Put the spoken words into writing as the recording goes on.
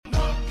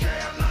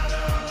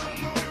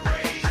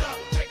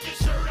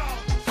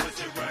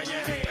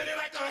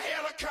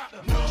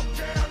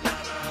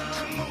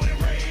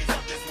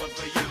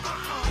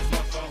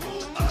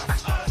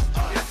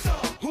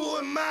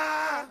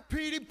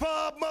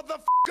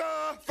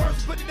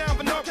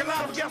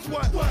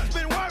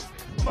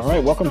All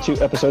right, welcome to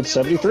episode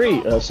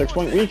 73 of 6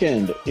 Point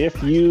Weekend.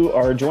 If you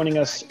are joining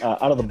us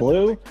out of the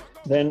blue,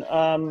 then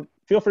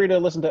feel free to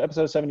listen to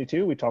episode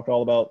 72. We talked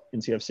all about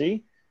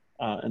NCFC,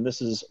 and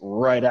this is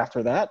right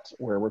after that,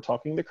 where we're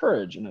talking the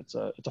Courage, and it's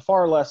a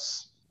far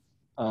less,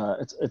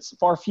 it's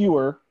far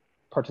fewer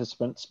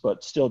participants,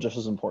 but still just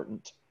as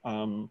important.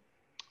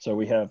 So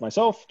we have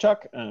myself,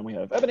 Chuck, and we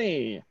have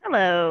Ebony.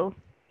 Hello.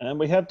 And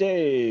we have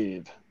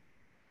Dave.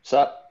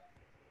 Sup?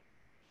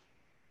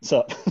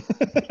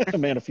 A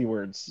man of few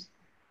words.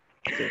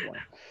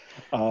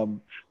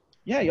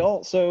 Yeah,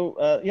 y'all.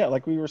 So,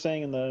 like we were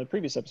saying in the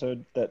previous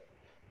episode, that,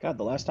 God,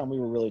 the last time we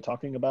were really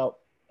talking about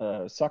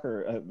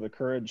soccer, the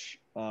Courage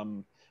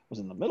was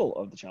in the middle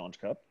of the Challenge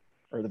Cup,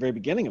 or the very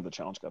beginning of the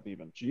Challenge Cup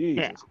even.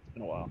 Jesus, It's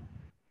been a while.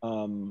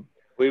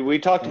 We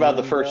talked about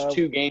the first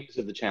two games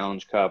of the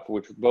Challenge Cup,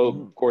 which both,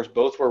 of course,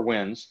 both were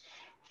wins,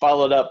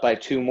 followed up by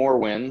two more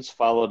wins,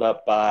 followed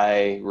up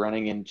by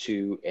running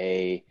into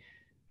a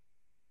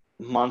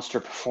monster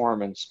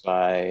performance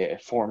by a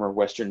former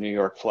Western New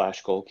York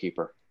Flash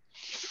goalkeeper.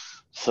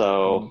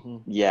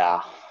 So,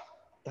 yeah.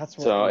 That's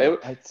what so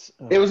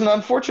it was an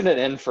unfortunate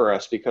end for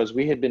us because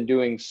we had been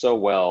doing so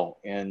well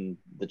in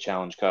the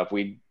Challenge Cup.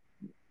 We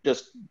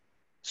just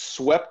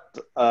swept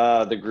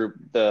the group.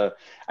 It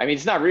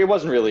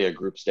wasn't really a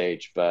group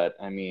stage, but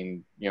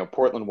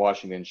Portland,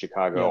 Washington,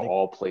 Chicago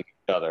all played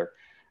each other,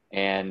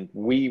 and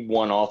we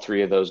won all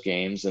three of those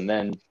games, and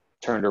then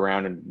turned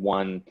around and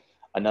won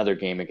another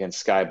game against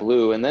Sky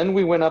Blue, and then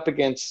we went up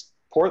against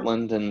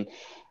Portland, and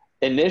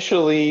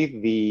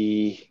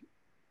initially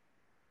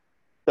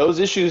those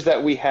issues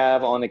that we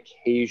have on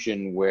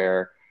occasion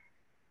where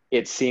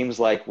it seems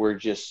like we're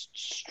just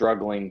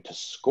struggling to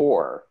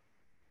score.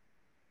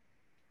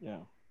 Yeah.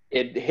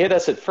 It hit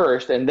us at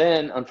first, and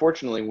then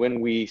unfortunately when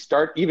we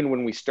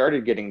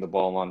started getting the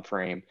ball on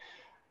frame,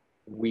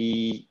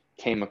 we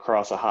came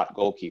across a hot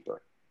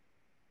goalkeeper.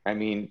 I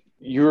mean,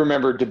 you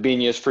remember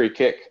Debinha's free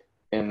kick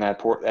in that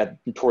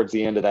towards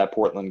the end of that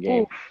Portland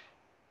game. Ooh.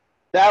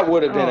 That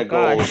would have been a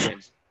goal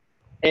against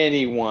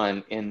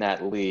anyone in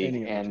that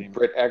league, and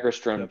Britt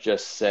Egerstrom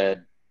just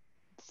said,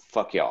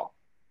 "Fuck y'all."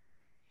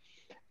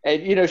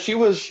 And she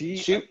was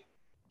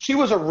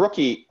a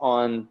rookie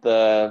on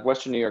the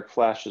Western New York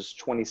Flash's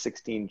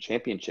 2016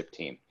 championship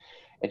team,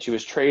 and she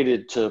was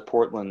traded to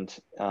Portland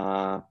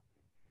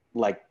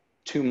like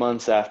 2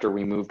 months after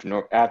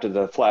after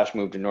the Flash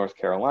moved to North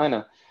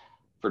Carolina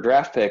for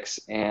draft picks.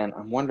 And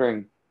I'm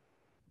wondering,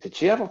 did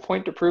she have a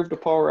point to prove to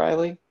Paul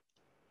Riley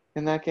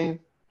in that game?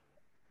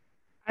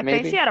 I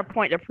think she had a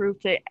point to prove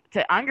to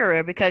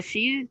Ungerer because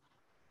she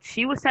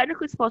was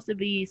technically supposed to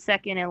be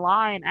second in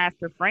line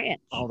after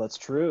France. Oh, that's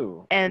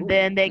true. And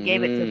then they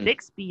gave it to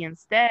Bixby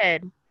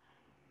instead.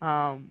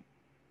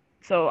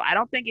 So I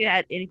don't think it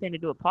had anything to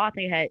do with Paul. I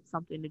think it had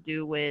something to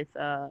do with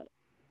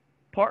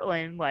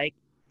Portland. Like,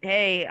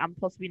 hey, I'm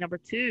supposed to be number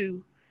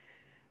 2,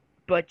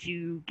 but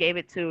you gave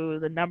it to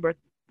the number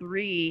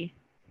 3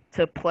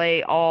 to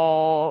play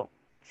all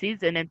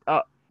season and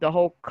the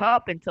whole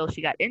cup until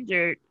she got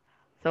injured.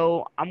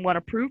 So I'm going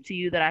to prove to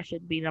you that I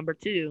should be number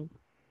 2.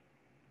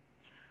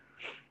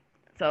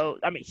 So,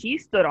 she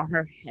stood on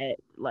her head.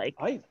 Like,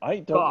 I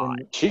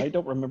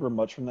don't remember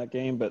much from that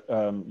game, but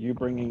you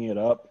bringing it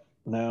up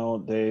now,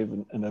 Dave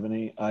and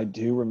Ebony, I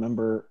do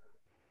remember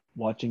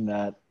watching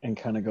that and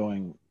kind of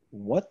going,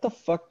 what the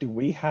fuck do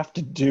we have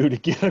to do to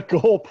get a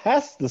goal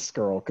past this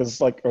girl?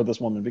 Or this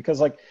woman,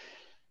 because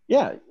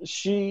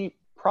she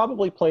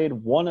probably played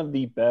one of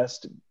the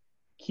best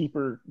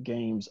keeper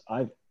games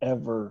I've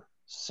ever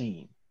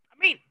seen.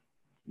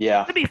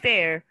 To be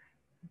fair,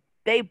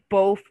 they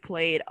both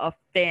played a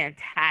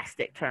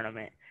fantastic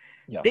tournament.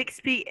 Yeah.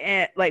 Bixby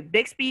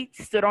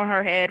stood on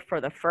her head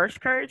for the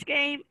first Courage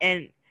game,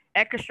 and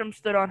Egerstrom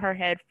stood on her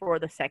head for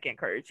the second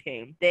Courage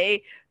game.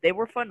 They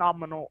were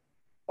phenomenal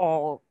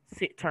all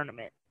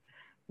tournament,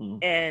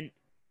 and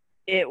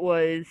it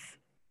was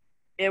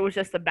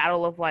just a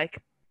battle of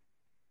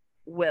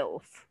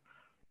wills.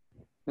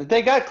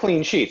 They got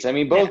clean sheets.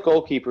 Both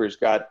goalkeepers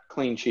got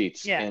clean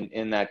sheets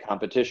in that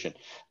competition.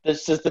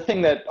 This is the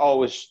thing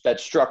that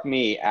struck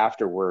me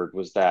afterward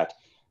was that,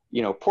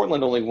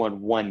 Portland only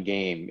won one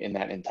game in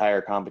that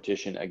entire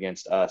competition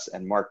against us,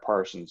 and Mark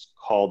Parsons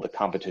called the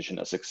competition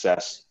a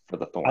success for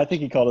the Thorns. I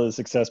think he called it a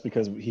success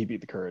because he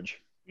beat the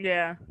Courage.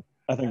 Yeah.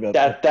 I think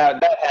that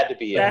had to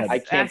be it. I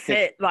can't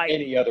think of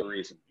any other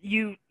reason.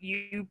 You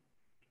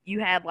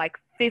had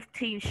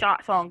 15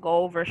 shots on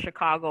goal versus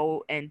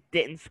Chicago and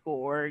didn't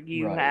score.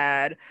 You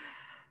had,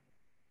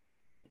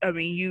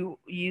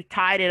 you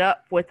tied it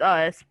up with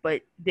us,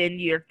 but then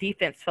your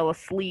defense fell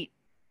asleep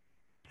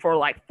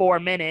for 4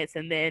 minutes,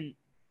 and then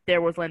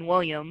there was Lynn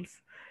Williams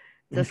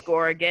to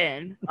score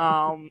again.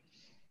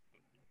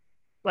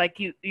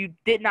 You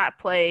did not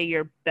play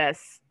your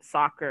best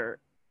soccer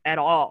at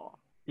all.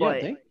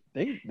 Yeah,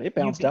 they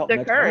bounced out the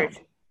next Courage.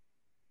 round.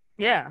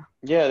 Yeah.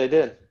 Yeah, they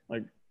did.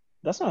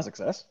 That's not a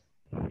success.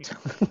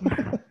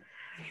 No.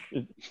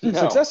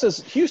 Success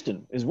is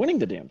Houston is winning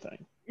the damn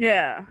thing.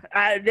 Yeah,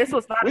 this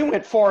was not. We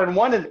went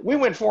 4-1, and we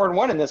went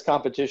 4-1 in this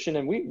competition,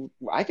 and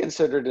I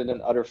considered it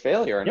an utter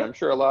failure, and I'm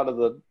sure a lot of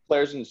the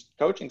players and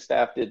coaching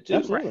staff did too,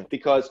 Absolutely.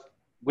 because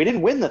we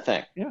didn't win the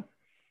thing. Yeah,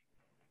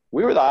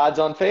 we were the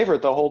odds-on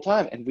favorite the whole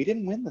time, and we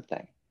didn't win the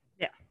thing.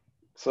 Yeah.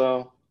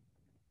 So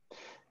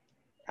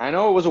I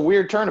know it was a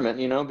weird tournament,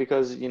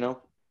 because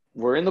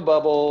we're in the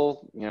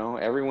bubble,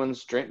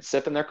 everyone's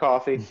sipping their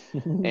coffee,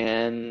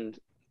 and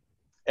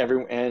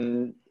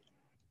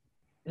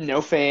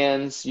no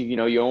fans.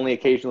 You only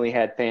occasionally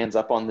had fans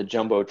up on the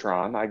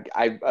Jumbotron.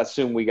 I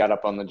assume we got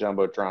up on the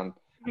Jumbotron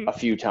a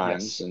few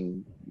times,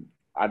 and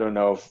I don't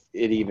know if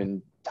it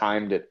even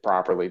timed it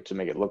properly to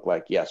make it look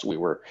like, yes, we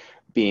were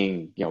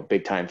being,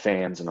 big time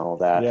fans and all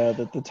that. Yeah,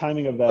 the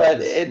timing of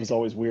that was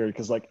always weird,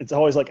 because it's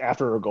always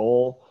after a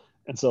goal.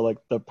 And so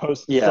the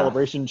post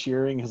celebration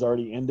cheering has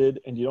already ended,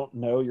 and you don't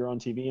know you're on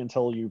TV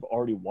until you've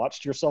already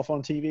watched yourself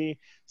on TV.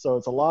 So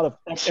it's a lot of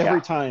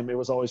every time it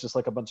was always just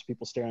a bunch of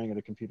people staring at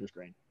a computer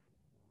screen.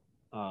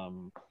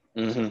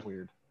 It's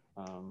weird.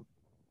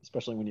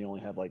 Especially when you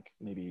only have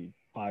maybe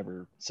 5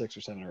 or 6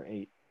 or 7 or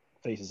 8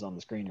 faces on the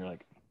screen. You're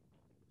like,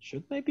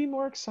 should they be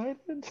more excited?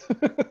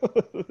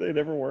 They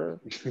never were.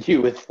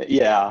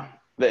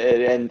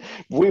 And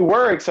we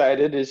were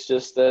excited. It's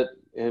just that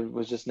it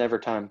was just never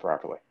timed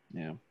properly.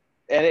 Yeah.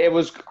 And it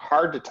was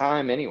hard to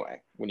time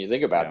anyway, when you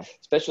think about it,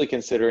 especially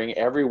considering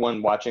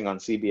everyone watching on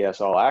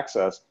CBS All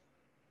Access,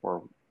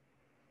 or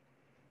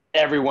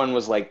everyone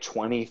was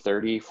 20,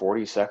 30,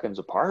 40 seconds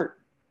apart.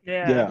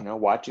 Yeah.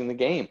 Watching the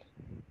game.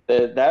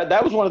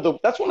 That's one of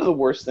the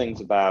worst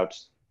things about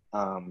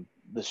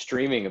the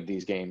streaming of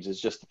these games, is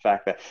just the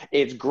fact that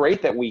it's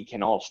great that we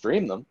can all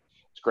stream them.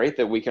 It's great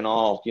that we can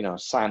all,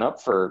 sign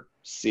up for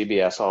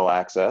CBS All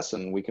Access,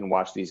 and we can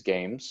watch these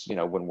games,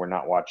 when we're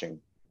not watching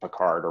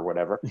Picard or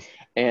whatever.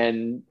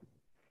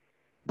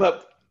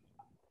 But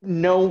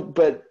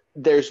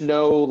there's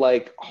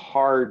no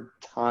hard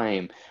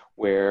time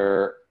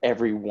where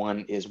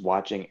everyone is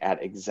watching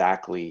at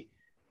exactly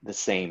the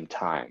same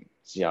time.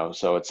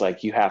 So it's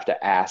you have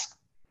to ask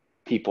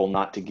people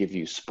not to give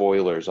you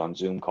spoilers on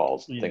Zoom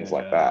calls and things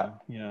like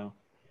that. Yeah.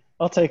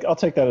 I'll take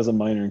that as a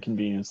minor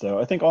inconvenience, though.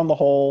 I think on the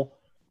whole,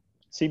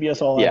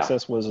 CBS All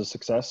Access was a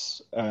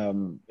success.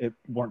 It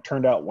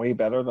turned out way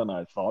better than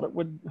I thought it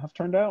would have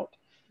turned out.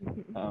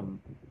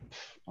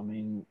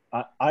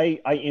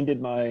 I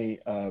ended my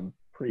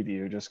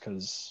preview just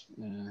because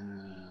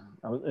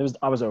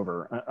I was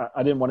over.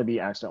 I didn't want to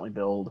be accidentally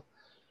billed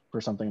for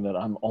something that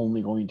I'm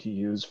only going to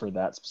use for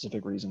that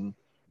specific reason.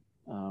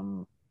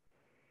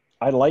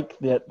 I like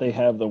that they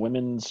have the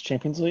Women's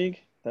Champions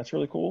League. That's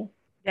really cool.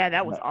 Yeah,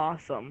 that was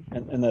awesome.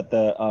 And that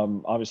the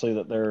obviously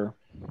that they're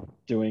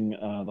doing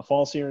the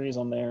fall series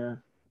on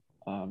there.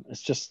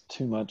 It's just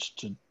too much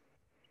to.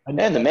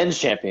 And the Men's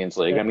Champions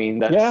League.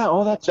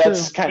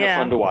 That's kind of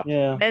fun to watch.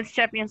 Yeah. Men's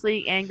Champions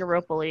League and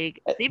Europa League.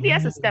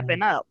 CBS is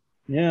stepping up.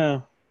 Yeah.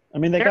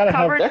 They gotta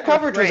have their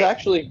coverage was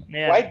actually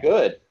quite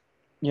good.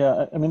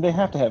 Yeah, they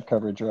have to have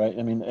coverage, right?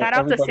 Shout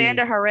out to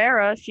Sandra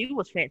Herrera. She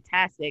was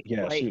fantastic.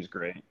 Yeah, she was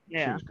great.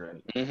 Yeah. She was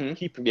great.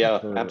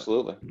 Mm-hmm.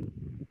 Absolutely.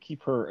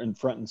 Keep her in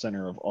front and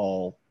center of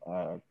all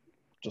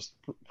just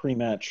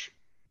pre-match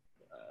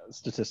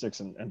statistics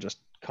and just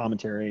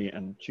commentary,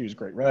 and she was a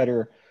great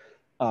writer.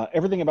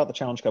 Everything about the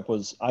Challenge Cup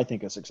was, I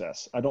think, a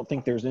success. I don't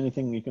think there's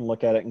anything you can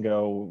look at it and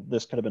go,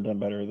 this could have been done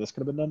better, this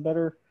could have been done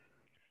better.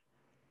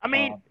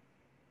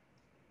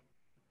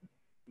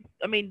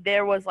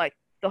 There was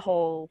the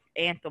whole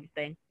anthem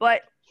thing,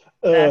 but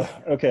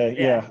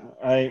okay,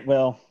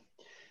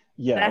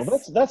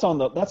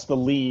 that's the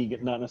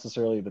league, not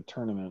necessarily the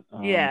tournament.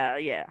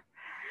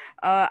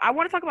 I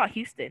want to talk about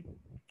Houston.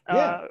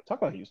 Talk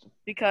about Houston,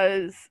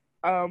 because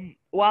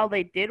while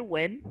they did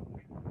win,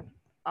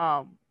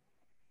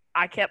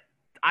 I kept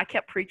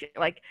preaching,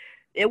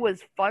 it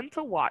was fun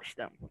to watch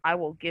them. I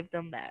will give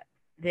them that.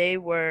 They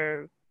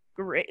were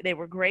great. They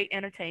were great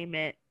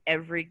entertainment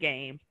every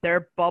game.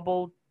 Their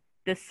bubble,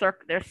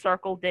 their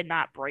circle did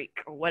not break,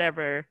 or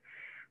whatever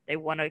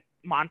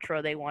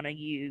mantra they want to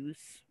use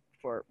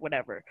for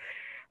whatever.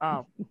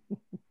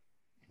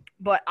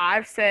 But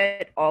I've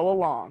said all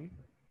along,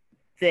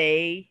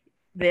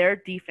 their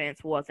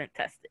defense wasn't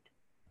tested,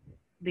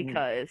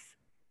 because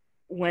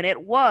when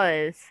it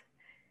was,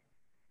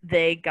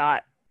 they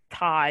got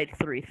tied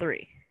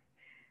 3-3.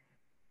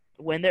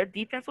 When their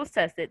defense was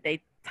tested,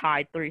 they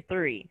tied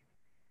 3-3.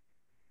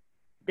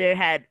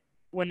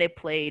 When they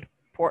played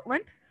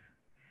Portland,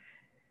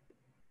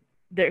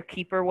 their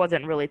keeper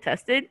wasn't really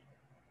tested.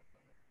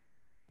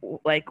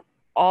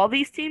 All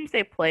these teams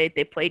they played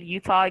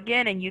Utah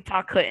again, and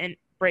Utah couldn't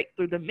break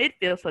through the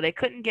midfield, so they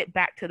couldn't get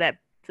back to that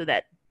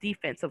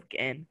defensive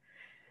end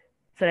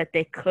so that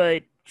they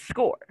could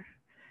score.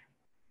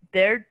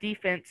 Their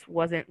defense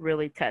wasn't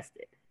really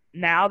tested.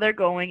 Now they're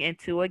going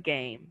into a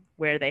game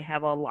where they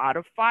have a lot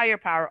of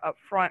firepower up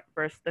front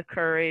versus the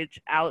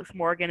Courage. Alex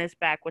Morgan is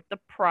back with the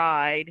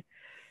Pride.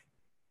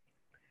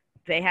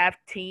 They have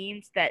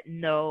teams that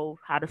know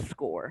how to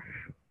score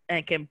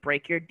and can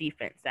break your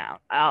defense down.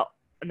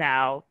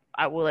 Now,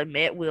 I will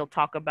admit we'll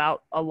talk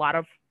about a lot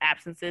of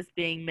absences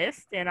being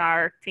missed in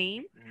our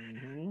team.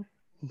 Mm-hmm.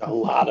 A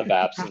lot of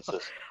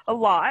absences. A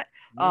lot.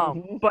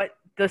 Mm-hmm. But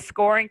the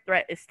scoring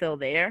threat is still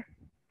there.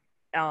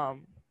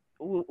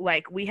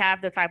 Like we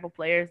have the type of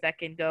players that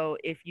can go,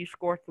 if you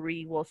score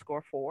 3, we'll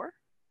score 4.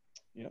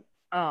 Yep.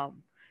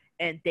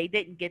 And they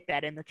didn't get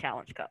that in the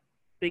Challenge Cup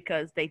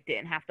because they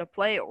didn't have to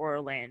play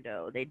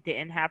Orlando. They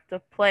didn't have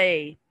to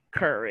play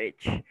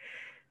Courage.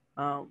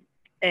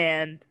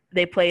 And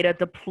they played a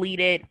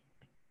depleted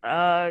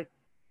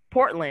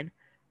Portland.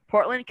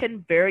 Portland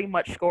can very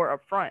much score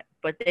up front,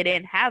 but they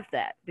didn't have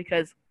that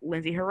because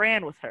Lindsey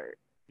Horan was hurt.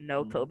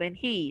 No Tobin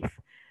Heath.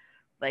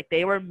 Like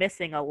they were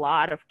missing a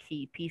lot of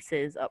key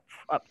pieces up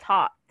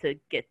top to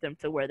get them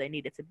to where they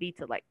needed to be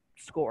to like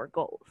score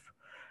goals.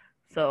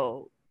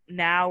 So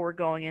now we're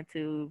going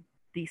into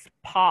these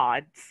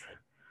pods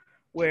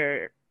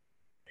where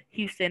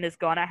Houston's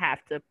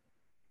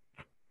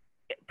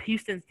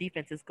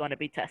defense is going to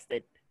be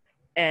tested,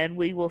 and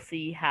we will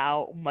see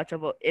how much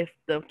of if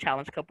the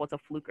Challenge Cup was a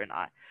fluke or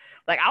not.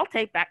 Like I'll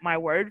take back my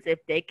words if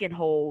they can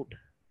hold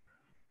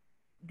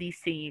these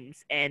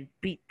teams and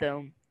beat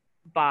them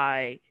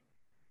by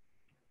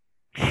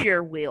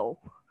sheer will.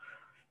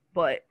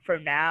 But for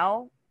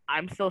now,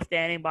 I'm still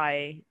standing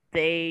by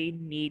they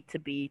need to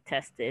be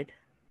tested,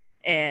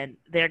 and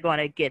they're going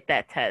to get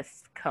that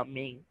test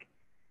coming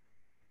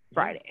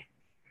Friday.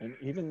 And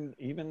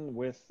even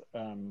with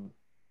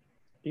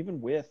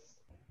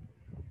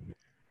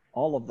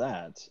all of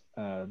that,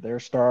 their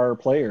star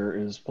player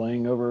is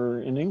playing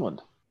over in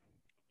England.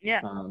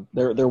 Yeah.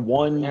 They're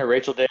one. Yeah,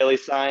 Rachel Daly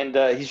signed.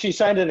 She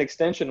signed an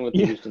extension with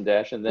the Houston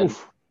Dash, and then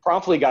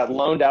promptly got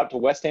loaned out to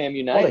West Ham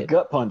United. What a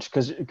gut punch!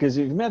 Because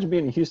you imagine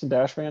being a Houston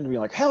Dash fan to be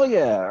like, hell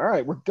yeah! All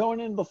right, we're going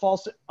into the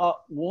fall.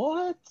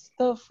 What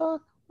the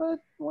fuck? What?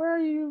 Where are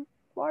you?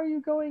 Why are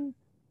you going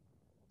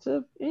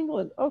to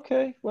England?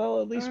 Okay,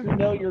 well at least we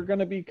know you're going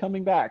to be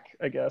coming back,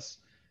 I guess.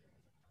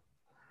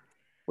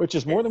 Which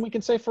is more than we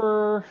can say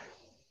for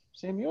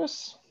Sam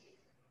Ewis.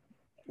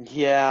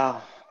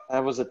 Yeah,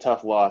 that was a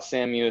tough loss.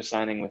 Sam Ewis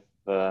signing with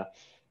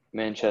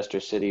Manchester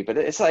City, but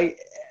it's like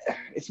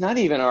it's not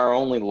even our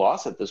only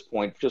loss at this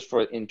point. Just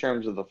in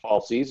terms of the fall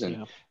season,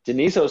 yeah.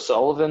 Denise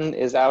O'Sullivan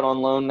is out on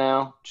loan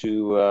now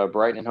to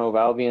Brighton and Hove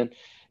Albion.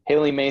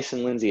 Haley Mace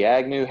and Lindsay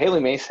Agnew. Haley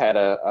Mace had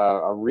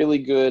a really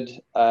good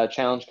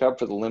Challenge Cup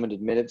for the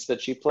limited minutes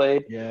that she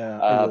played.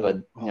 Yeah.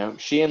 But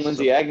she and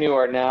Lindsay Agnew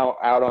are now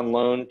out on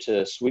loan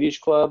to Swedish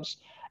clubs.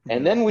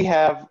 And then we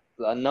have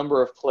a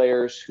number of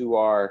players who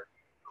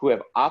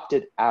have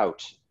opted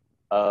out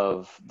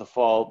of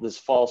this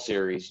fall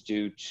series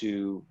due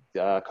to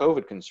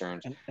COVID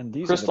concerns. And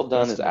these Crystal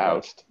Dunn is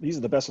out. These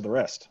are the best of the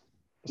rest.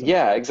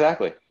 Yeah,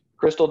 exactly.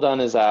 Crystal Dunn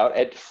is out.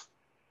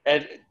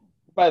 And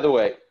by the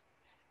way,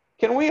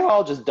 can we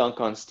all just dunk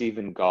on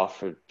Stephen Goff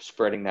for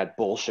spreading that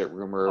bullshit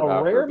rumor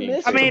about her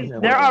being? I mean,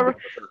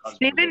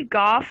 Stephen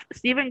Goff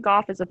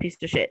is a piece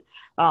of shit,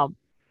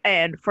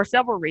 and for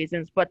several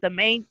reasons. But the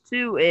main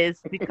two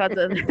is because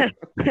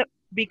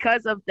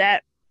of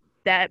that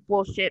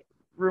bullshit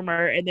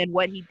rumor, and then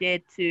what he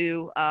did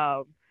to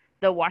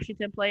the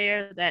Washington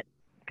player that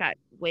got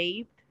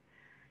waived.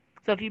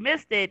 So if you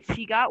missed it,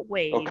 she got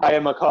waived. Kaya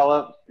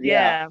McCullough.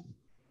 Yeah.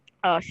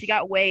 She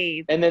got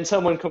waived. And then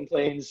someone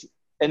complains.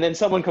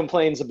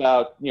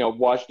 About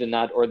Washington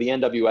or the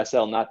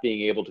NWSL not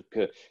being able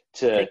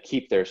to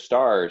keep their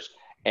stars,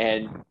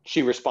 and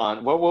she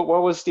responds. What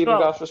was Stephen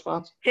Goff's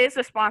response? His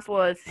response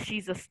was,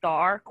 "She's a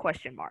star?" ?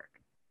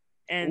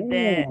 And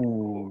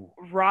then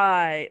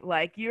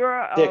like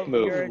you're a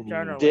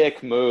journalist.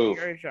 Dick move.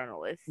 You're a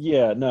journalist.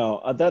 Yeah,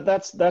 no,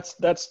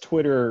 that's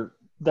Twitter.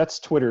 That's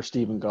Twitter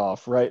Stephen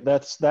Goff, right?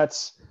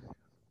 That's.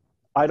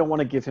 I don't want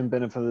to give him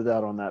benefit of the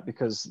doubt on that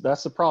because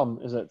that's the problem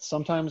is that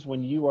sometimes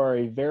when you are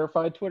a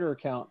verified Twitter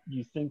account,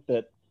 you think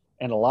that,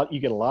 and you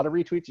get a lot of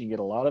retweets, you get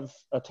a lot of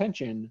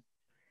attention.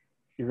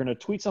 You're going to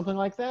tweet something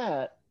like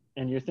that,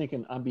 and you're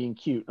thinking, I'm being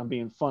cute, I'm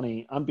being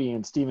funny, I'm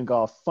being Stephen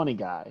Goff funny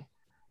guy,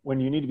 when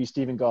you need to be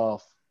Stephen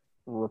Goff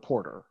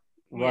reporter,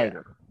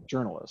 writer,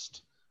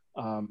 journalist.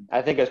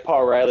 I think as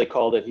Paul Riley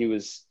called it, he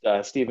was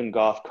Stephen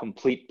Goff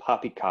complete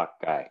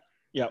poppycock guy.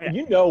 Yeah,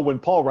 when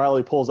Paul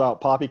Riley pulls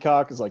out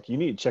poppycock, it's like, you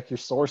need to check your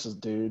sources,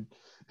 dude.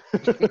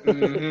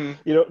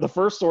 Mm-hmm. The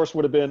first source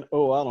would have been, I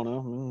don't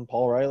know,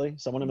 Paul Riley,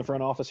 someone in the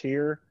front office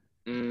here.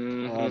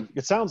 Mm-hmm.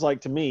 It sounds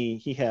like to me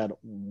he had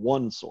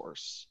one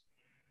source.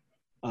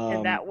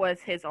 And that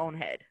was his own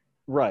head.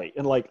 Right.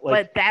 And like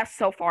but that's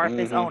so far up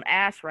his own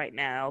ass right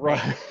now.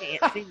 Right. That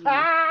can't see.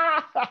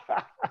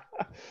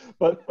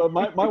 But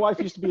my wife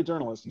used to be a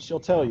journalist, and she'll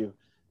tell you,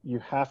 you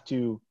have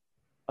to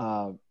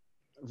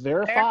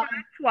verify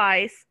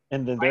twice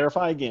and then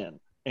verify again.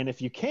 And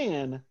if you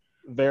can,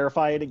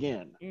 verify it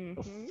again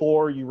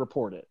before you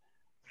report it.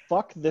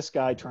 Fuck this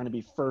guy trying to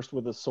be first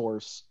with a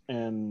source.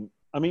 And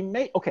I mean,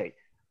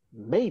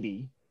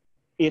 maybe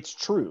it's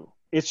true.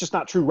 It's just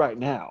not true right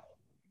now.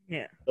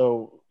 Yeah.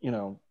 So,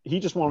 he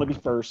just wanted to be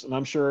first. And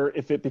I'm sure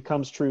if it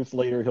becomes truth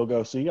later, he'll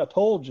go, see, I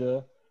told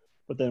you.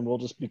 But then we'll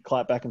just be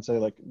clapped back and say,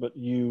 like, but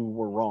you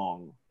were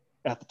wrong.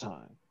 at the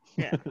time.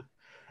 Yeah.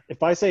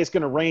 If I say it's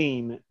going to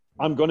rain,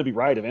 I'm going to be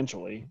right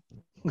eventually.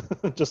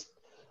 Just,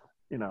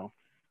 what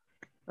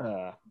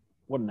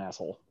an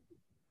asshole.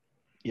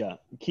 Yeah,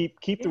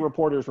 keep the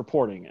reporters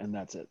reporting, and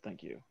that's it.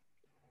 Thank you.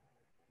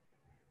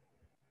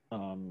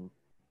 I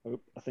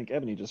think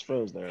Ebony just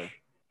froze there.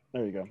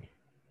 There you go.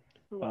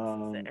 Who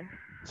else is there?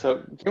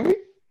 So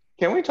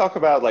can we talk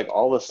about like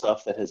all the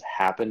stuff that has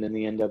happened in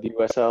the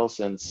NWSL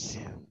since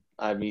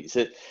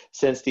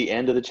the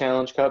end of the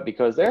Challenge Cup?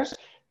 Because there's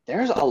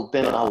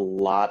been a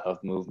lot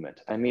of movement.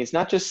 I mean, it's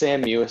not just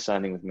Sam Mewis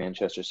signing with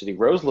Manchester City.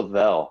 Rose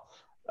Lavelle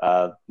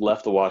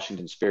left the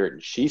Washington Spirit,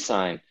 and she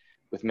signed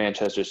with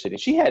Manchester City.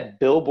 She had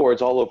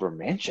billboards all over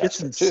Manchester. It's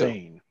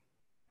insane. Too.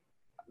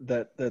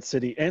 That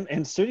City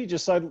and City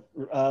just signed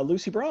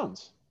Lucy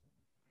Bronze.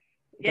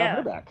 Got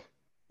her back.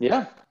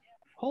 Yeah.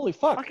 Holy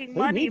fuck! Fucking they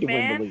money, need to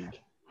man. win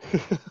the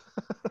league.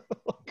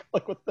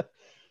 like what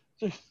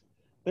the?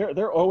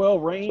 Their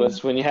OL reign. So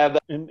it's when you have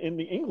that in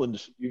the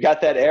England. You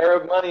got that air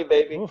of money,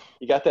 baby. Oof.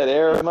 You got that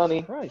air of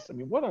money. Christ, I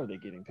mean, what are they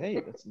getting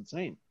paid? That's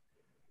insane.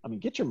 I mean,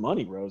 get your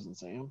money, Rose and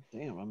Sam.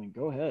 Damn, I mean,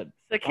 go ahead.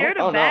 Secure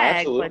the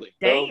bag, no, but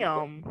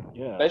damn.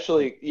 Yeah.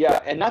 Especially,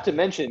 and not to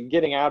mention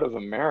getting out of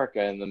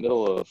America in the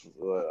middle of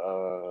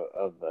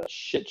a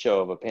shit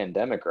show of a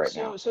pandemic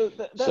now. So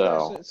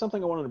that's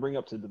something I wanted to bring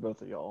up to the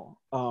both of y'all.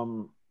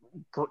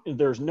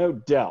 There's no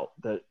doubt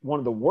that one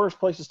of the worst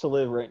places to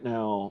live right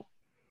now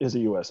is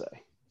the USA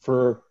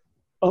for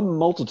a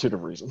multitude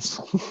of reasons.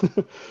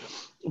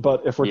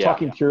 But if we're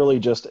talking purely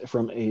just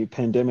from a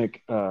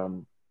pandemic,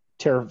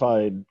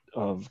 terrified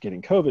of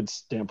getting COVID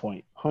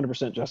standpoint,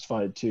 100%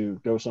 justified to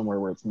go somewhere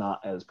where it's not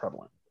as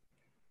prevalent.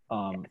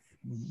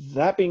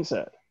 That being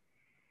said,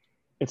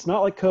 it's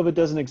not like COVID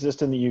doesn't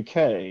exist in the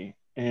UK.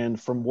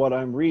 And from what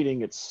I'm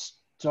reading, it's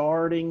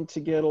starting to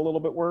get a little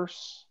bit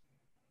worse.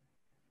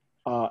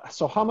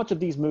 So how much of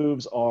these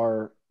moves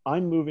are,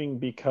 I'm moving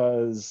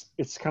because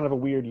it's kind of a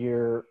weird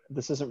year,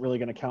 this isn't really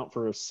going to count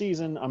for a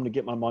season, I'm going to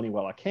get my money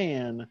while I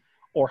can,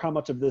 or how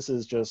much of this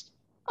is just,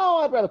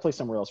 I'd rather play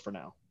somewhere else for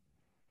now?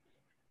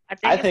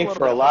 I think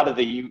for a lot of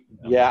the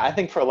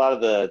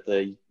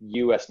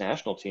U.S.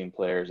 national team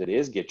players, it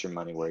is get your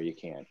money where you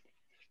can,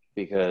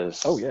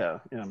 because I mean,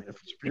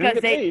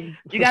 because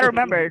you got to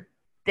remember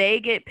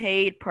they get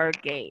paid per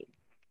game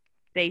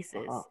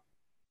basis,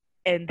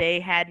 and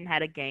they hadn't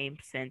had a game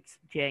since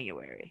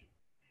January,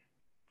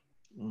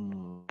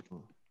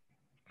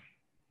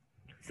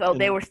 so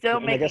they were still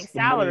making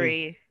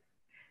salary.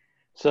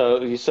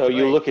 So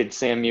you look at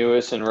Sam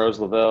Mewis and Rose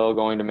Lavelle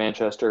going to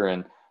Manchester,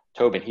 and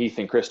Tobin Heath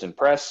and Kristen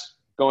Press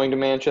going to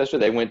Manchester.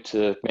 They went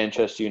to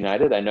Manchester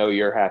United. I know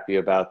you're happy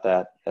about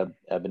that,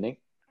 Ebony.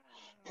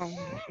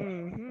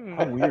 Mm-hmm.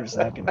 How weird is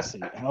that going to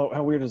see?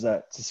 How weird is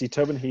that to see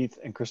Tobin Heath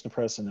and Kristen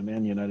Press in a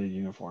Man United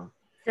uniform?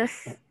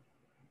 Just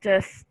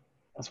that's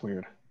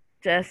weird.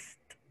 Just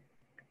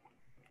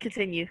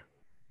continue.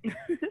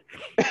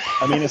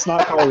 I mean, it's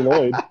not Carly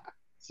Lloyd.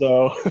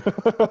 So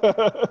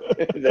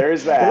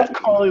there's that.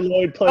 Carly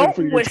Lloyd playing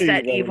for your team. Don't wish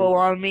that evil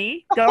on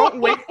me. Don't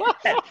wish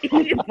that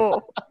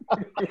evil.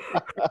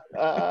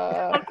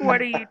 Fuck, what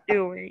are you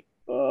doing?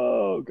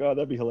 Oh God,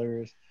 that'd be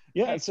hilarious.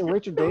 Yeah, so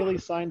Rachel Daly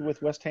signed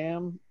with West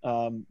Ham.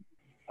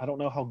 I don't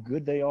know how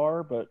good they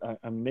are, but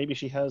maybe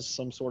she has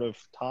some sort of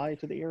tie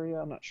to the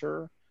area. I'm not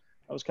sure.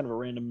 That was kind of a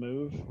random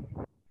move.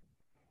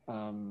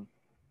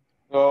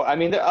 Well, I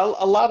mean,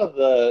 a lot of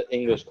the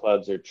English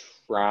clubs are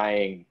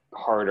trying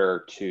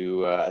harder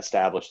to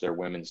establish their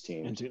women's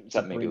team,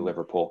 except maybe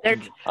Liverpool.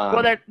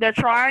 They're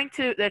trying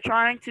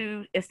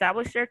to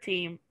establish their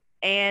team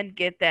and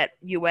get that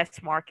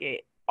U.S.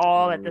 market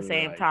all at the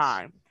same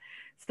time.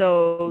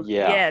 So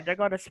they're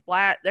gonna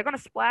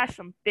splash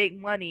some big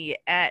money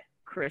at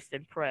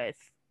Kristen Press,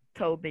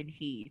 Tobin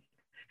Heath,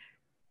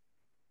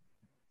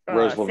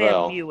 Rose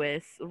Lavelle.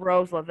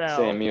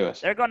 Sam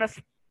Mewis.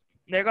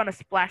 They're gonna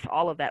splash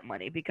all of that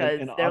money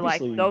because they're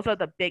like, those are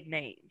the big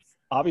names.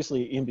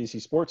 Obviously,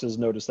 NBC Sports has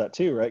noticed that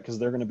too, right? Because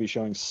they're going to be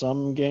showing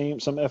some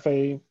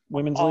FA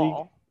Women's League.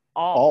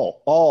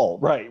 All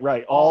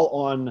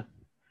on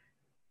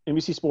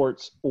NBC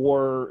Sports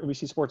or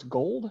NBC Sports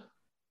Gold.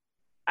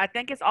 I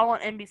think it's all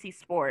on NBC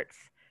Sports.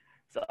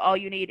 So all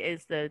you need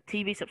is the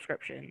TV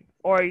subscription,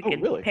 or you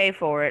can pay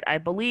for it. I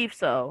believe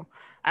so.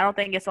 I don't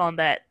think it's on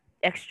that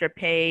extra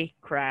pay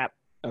crap.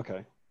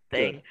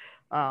 Thing.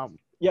 Yeah,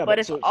 but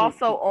it's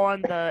also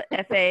on the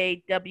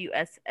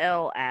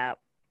FAWSL app.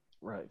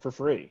 Right, for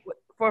free.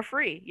 For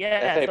free,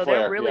 yeah. FA so player,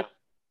 they're really,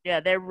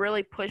 they're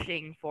really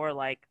pushing for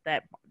like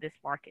this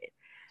market.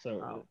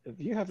 So if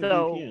you have a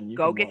VPN, you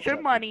go can get your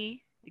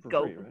money. For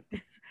free,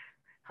 right?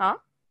 Huh?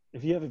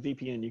 If you have a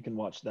VPN, you can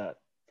watch that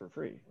for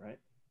free, right?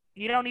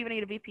 You don't even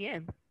need a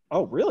VPN.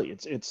 Oh, really?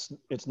 It's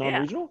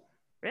non-regional?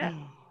 Yeah.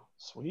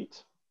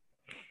 Sweet.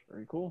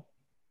 Very cool.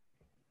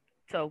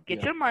 So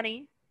get your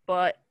money,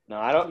 but no,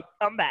 I don't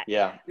come back.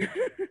 Yeah.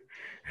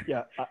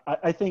 Yeah,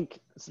 I think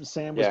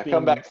Sam was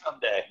come back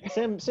someday.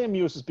 Sam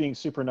Mewis was being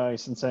super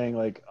nice and saying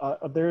like,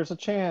 there's a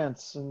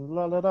chance and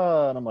la la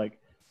la, and I'm like,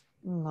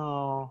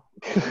 No.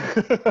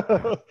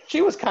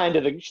 She was kind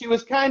of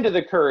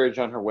the courage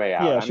on her way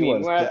out. Yeah, I she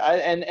mean, was.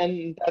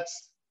 and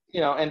that's,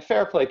 and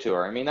fair play to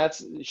her. I mean,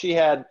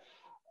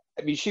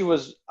 she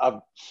was a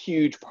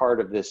huge part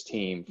of this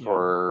team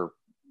for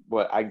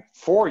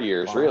 4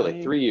 years,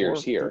 really, 3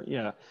 years here.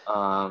 Yeah.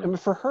 I mean,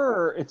 for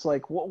her, it's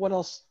like, what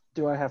else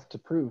do I have to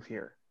prove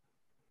here?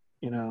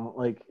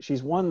 Like,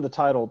 she's won the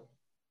title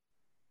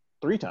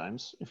 3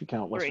 times, if you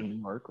count Western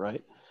New York,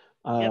 right?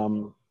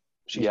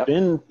 She's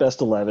been best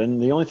 11.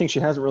 The only thing she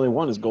hasn't really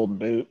won is Golden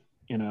Boot,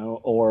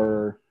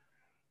 or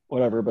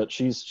whatever. But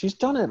she's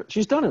done it.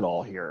 She's done it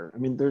all here. I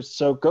mean,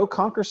 so go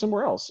conquer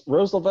somewhere else.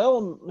 Rose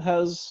Lavelle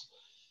has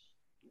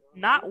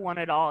not won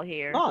it all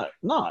here.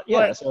 Not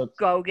yeah. But so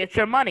go get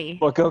your money.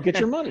 But go get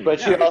your money. But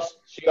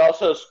she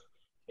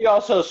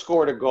also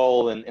scored a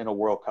goal in a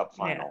World Cup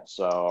final. Yeah.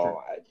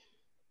 So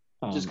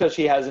just because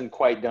she hasn't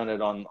quite done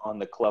it on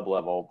the club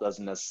level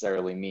doesn't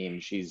necessarily mean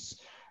she's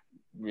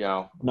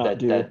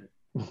that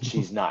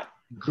she's not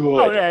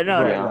good. Oh yeah,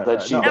 no,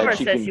 that she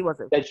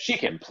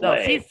can play.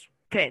 No, she's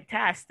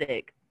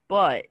fantastic,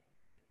 but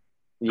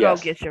go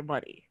get your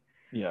money.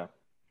 Yeah.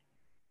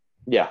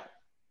 Yeah.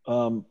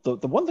 The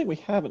one thing we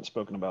haven't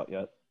spoken about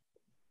yet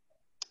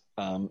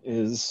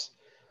is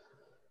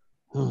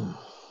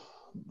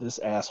this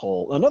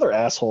asshole. Another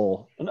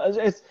asshole.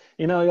 It's,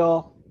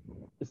 y'all,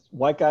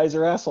 white guys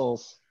are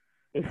assholes.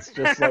 It's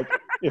just like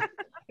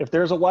if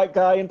there's a white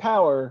guy in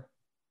power,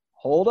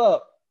 hold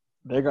up,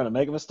 they're going to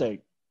make a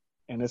mistake,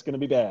 and it's going to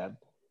be bad.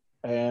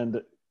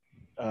 And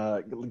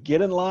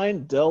get in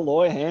line,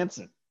 Deloy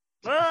Hansen.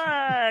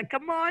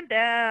 Come on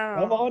down.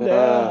 Come on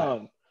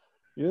down.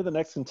 You're the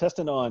next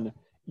contestant on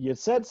You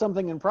Said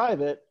Something in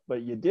Private,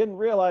 but you didn't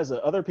realize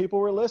that other people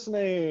were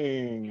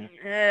listening.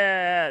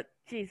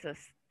 Jesus.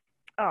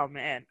 Oh,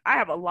 man. I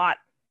have a lot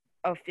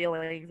of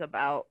feelings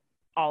about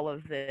all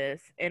of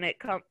this. And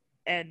because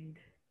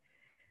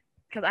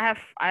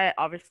I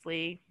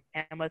obviously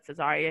am a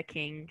Cesaria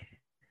King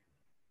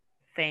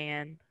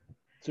fan.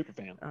 Super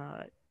fan.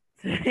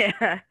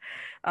 Yeah.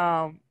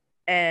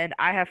 And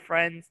I have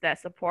friends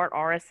that support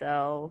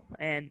RSL,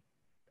 and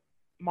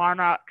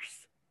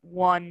Monarchs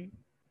won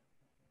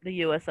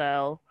the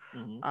USL.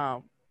 Mm-hmm.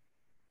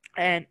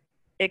 And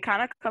it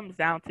kind of comes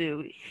down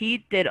to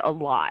he did a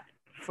lot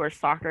for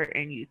soccer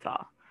in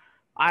Utah.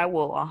 I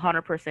will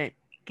 100%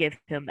 give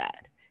him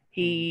that.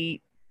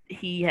 He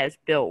has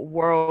built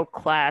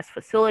world-class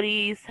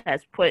facilities,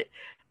 has put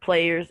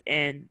players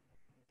in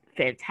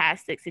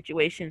fantastic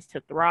situations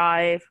to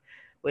thrive,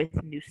 with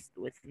new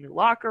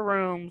locker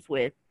rooms,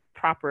 with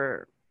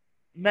proper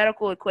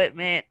medical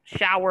equipment,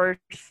 showers.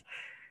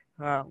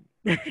 Hosted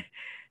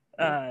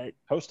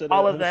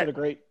a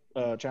great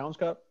Challenge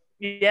Cup.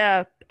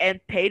 Yeah,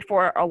 and paid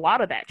for a lot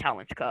of that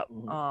Challenge Cup,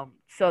 mm-hmm.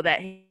 So that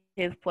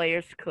his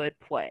players could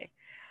play.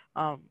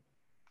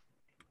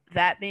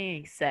 That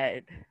being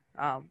said,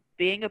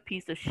 being a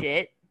piece of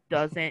shit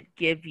doesn't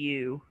give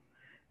you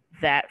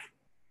that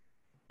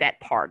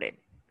pardon.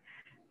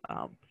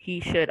 He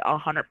should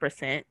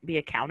 100% be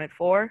accounted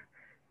for,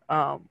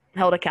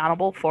 held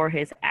accountable for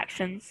his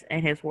actions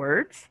and his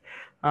words,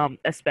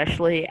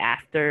 especially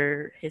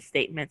after his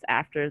statements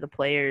after the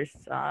players.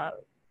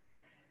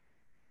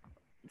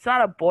 It's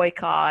not a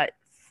boycott,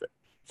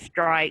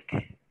 strike.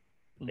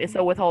 Mm-hmm. It's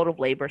a withhold of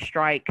labor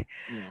strike.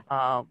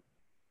 Yeah.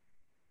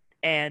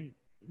 And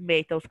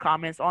made those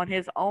comments on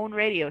his own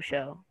radio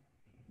show.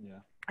 Yeah.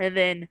 And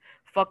then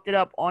fucked it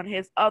up on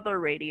his other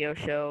radio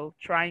show,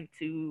 trying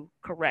to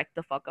correct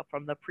the fuck up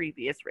from the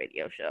previous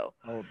radio show.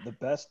 Oh, the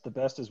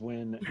best is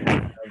when you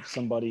have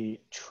somebody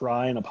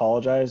try and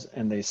apologize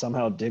and they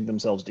somehow dig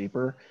themselves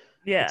deeper.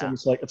 Yeah. It's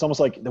almost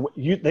like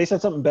they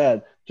said something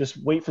bad. Just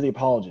wait for the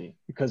apology,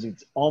 because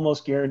it's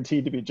almost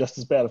guaranteed to be just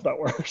as bad, if not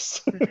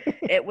worse.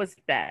 It was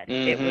bad.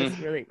 Mm-hmm. It was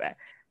really bad.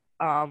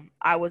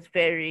 I was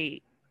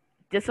very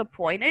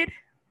disappointed,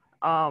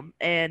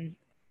 and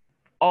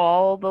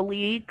all the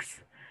league's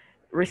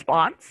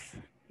response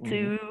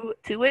to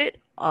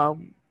it.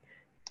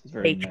 It's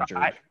very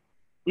measured.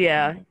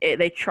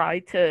 They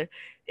tried to.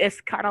 It's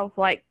kind of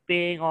like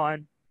being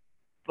on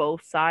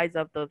both sides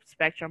of the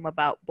spectrum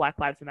about Black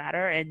Lives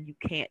Matter, and you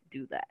can't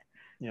do that.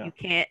 Yeah. You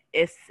can't.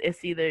 It's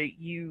either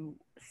you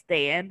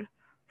stand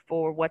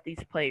for what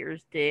these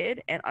players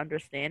did and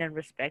understand and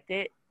respect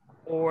it,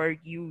 or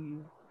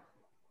you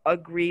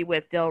agree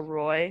with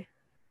Delroy.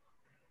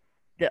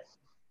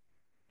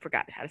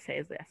 Forgot how to say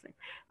his last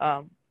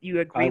name.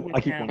 You agree with him.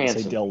 I keep wanting to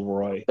say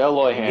Delroy.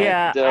 Delroy.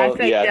 Yeah,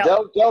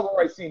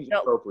 Delroy seems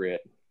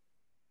appropriate.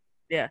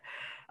 Yeah,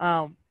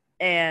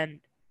 and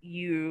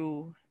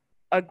you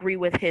agree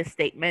with his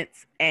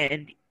statements,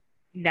 and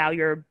now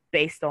your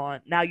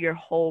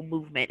whole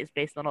movement is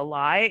based on a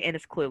lie, and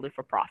it's clearly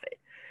for profit.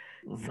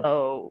 Mm-hmm.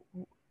 So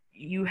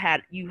you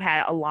had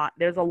a lot.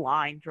 There's a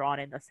line drawn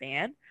in the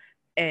sand,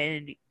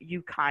 and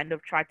you kind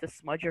of tried to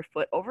smudge your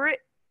foot over it,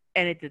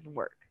 and it didn't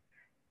work,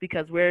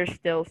 because we're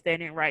still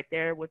standing right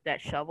there with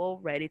that shovel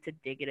ready to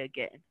dig it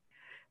again.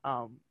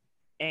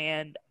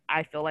 And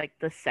I feel like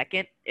the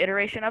second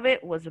iteration of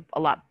it was a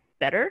lot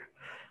better.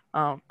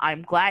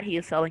 I'm glad he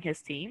is selling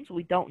his teams.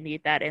 We don't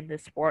need that in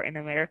this sport in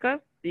America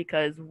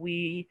because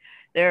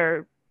there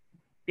are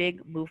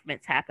big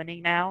movements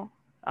happening now.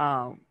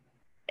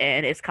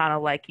 And it's kind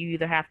of like you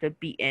either have to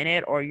be in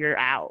it or you're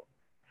out.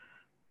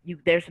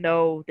 There's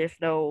no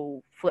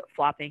flip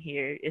flopping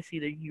here. It's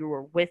either you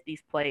are with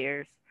these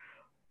players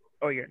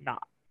or you're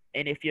not.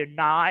 And if you're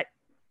not,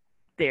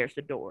 there's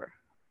the door.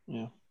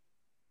 Yeah.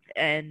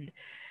 And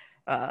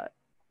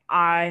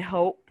I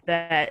hope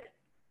that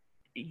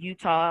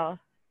Utah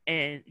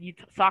and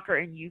soccer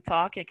in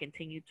Utah can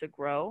continue to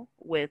grow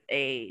with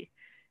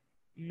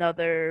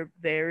another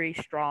very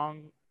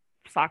strong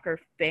soccer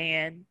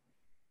fan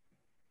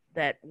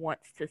that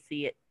wants to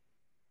see it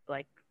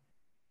like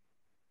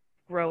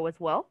grow as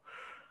well.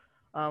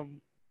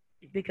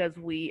 Because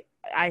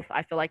I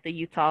feel like the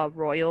Utah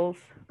Royals,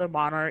 the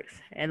Monarchs,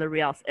 and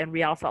Real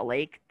Salt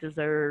Lake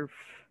deserve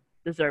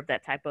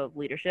that type of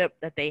leadership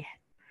that they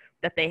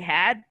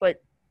had,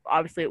 but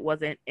obviously it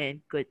wasn't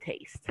in good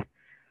taste.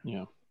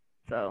 Yeah.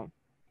 So,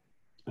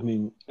 I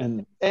mean,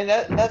 and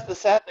that's the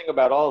sad thing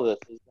about all of this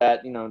is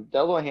that,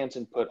 Dell Loy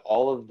Hansen put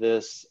all of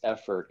this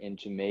effort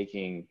into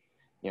making,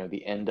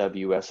 the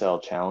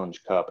NWSL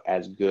Challenge Cup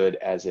as good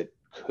as it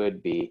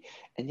could be.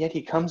 And yet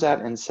he comes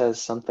out and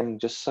says something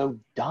just so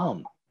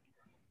dumb,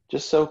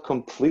 just so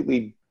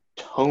completely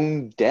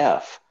tone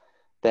deaf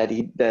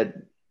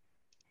and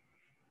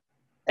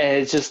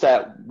it's just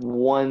that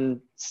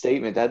one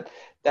statement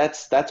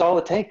that's all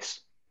it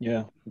takes.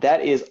 Yeah.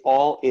 That is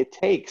all it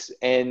takes.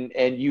 And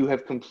you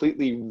have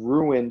completely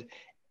ruined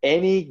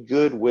any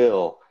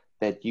goodwill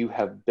that you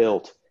have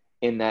built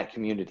in that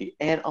community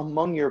and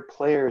among your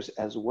players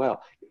as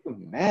well.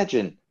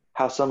 Imagine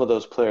how some of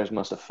those players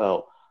must have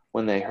felt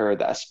when they heard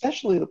that,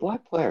 especially the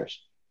Black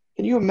players.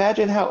 Can you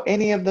imagine how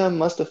any of them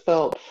must have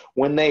felt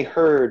when they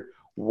heard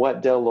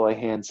what Dell Loy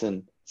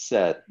Hansen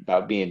said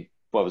about being,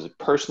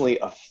 personally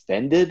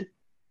offended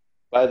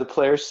by the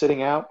players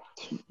sitting out?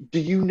 Do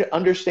you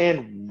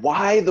understand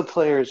why the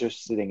players are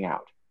sitting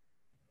out?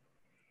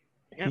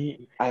 I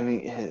mean,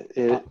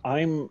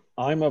 I'm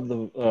of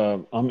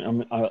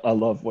the I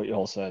love what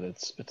y'all said.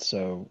 It's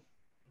so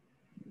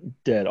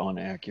dead on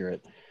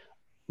accurate.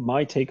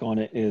 My take on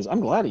it is I'm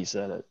glad he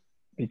said it,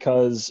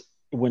 because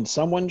when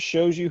someone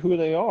shows you who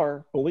they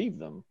are, believe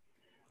them.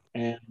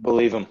 And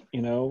believe them.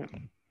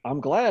 I'm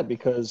glad,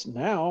 because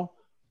now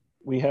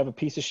we have a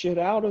piece of shit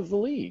out of the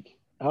league,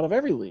 out of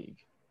every league.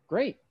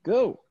 Great,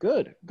 go,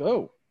 good,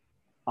 go.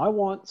 I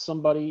want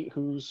somebody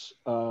who's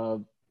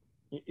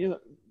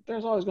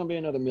there's always going to be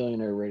another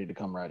millionaire ready to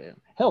come right in.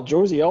 Hell,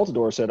 Josie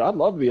Altidore said, "I'd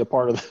love to be a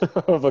part of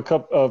a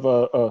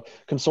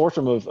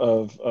consortium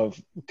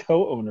of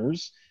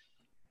co-owners."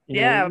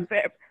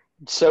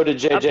 So did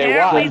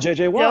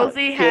JJ Watt.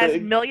 Josie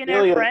has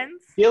millionaire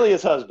friends.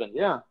 Gilia's husband,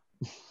 yeah.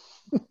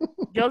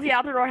 Josie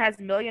Altidore has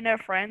millionaire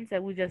friends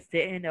that we just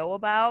didn't know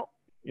about.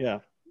 Yeah,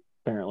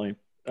 apparently.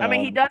 I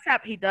mean, he does.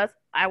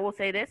 I will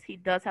say this: he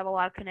does have a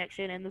lot of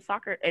connection in the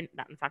soccer, and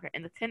not in soccer,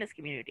 in the tennis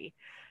community,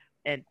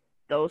 and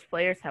those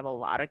players have a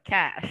lot of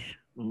cash,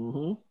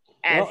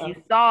 as you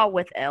saw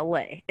with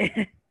LA.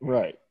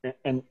 Right,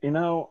 and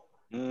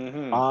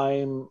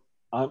I'm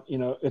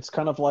it's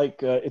kind of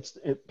like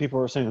people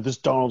are saying this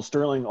Donald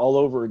Sterling all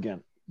over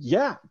again.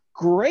 Yeah,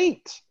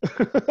 great.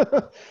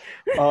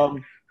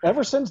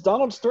 Ever since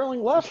Donald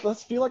Sterling left, I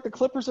feel like the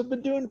Clippers have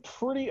been doing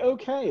pretty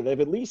okay. They've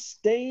at least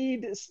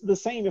stayed the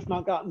same, if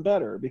not gotten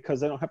better, because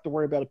they don't have to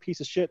worry about a piece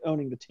of shit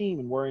owning the team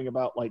and worrying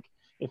about, like,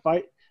 if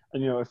I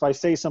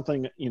say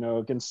something,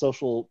 against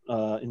social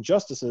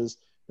injustices,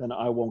 then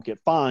I won't get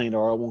fined,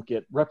 or I won't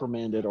get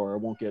reprimanded, or I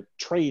won't get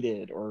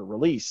traded or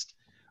released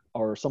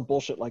or some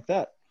bullshit like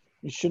that.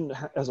 You shouldn't,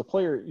 as a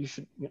player,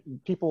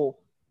 people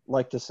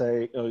like to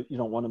say, you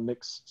don't want to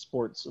mix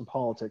sports and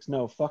politics.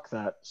 No, fuck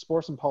that.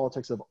 Sports and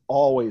politics have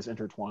always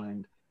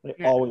intertwined. They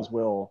always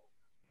will.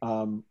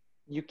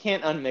 You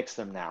can't unmix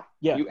them now.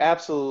 Yeah, you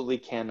absolutely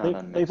cannot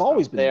unmix them. They've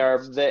always been.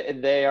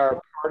 They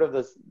are part of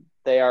this.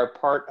 They are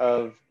part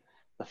of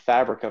the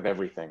fabric of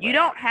everything. You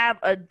don't have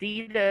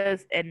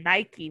Adidas and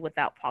Nike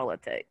without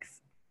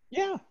politics.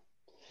 Yeah,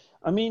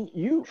 I mean,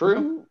 you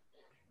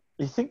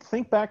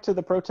think back to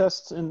the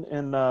protests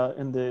in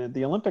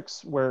the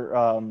Olympics where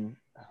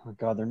oh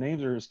God, their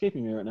names are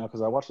escaping me right now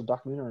because I watched a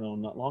documentary on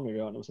them not long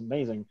ago and it was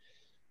amazing.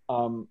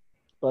 So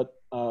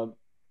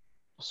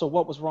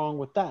what was wrong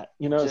with that?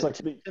 It's like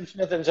Tim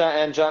Smith and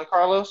John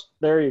Carlos.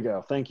 There you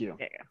go. Thank you.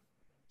 Yeah.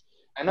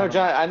 I know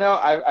John.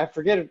 I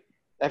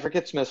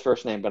forget Smith's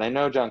first name, but I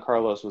know John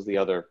Carlos was the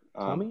other.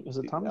 Tommy? Is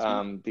it Tommy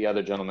Smith? The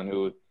other gentleman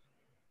who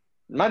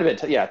might have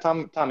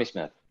been. Tommy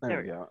Smith.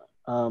 There we go.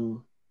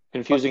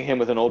 Confusing him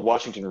with an old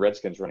Washington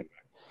Redskins running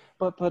back.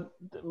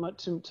 But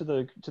to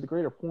the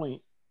greater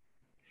point,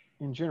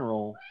 in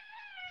general,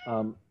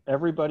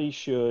 everybody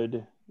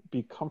should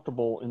be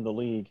comfortable in the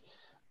league.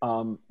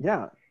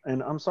 Yeah,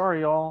 and I'm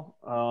sorry,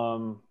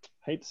 y'all.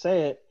 Hate to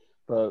say it,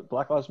 but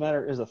Black Lives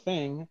Matter is a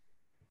thing,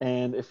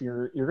 and if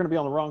you're going to be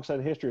on the wrong side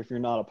of history if you're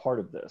not a part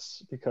of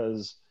this,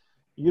 because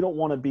you don't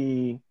want to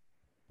be,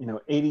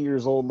 80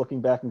 years old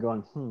looking back and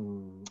going,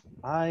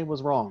 I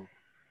was wrong.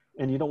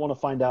 And you don't want to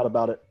find out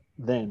about it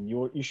then.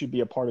 You should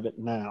be a part of it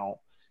now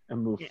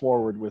and move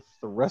forward with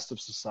the rest of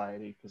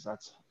society, because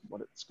that's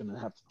what it's going to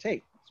have to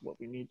take. That's what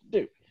we need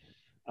to do.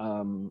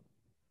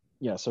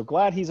 So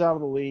glad he's out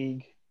of the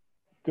league.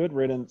 Good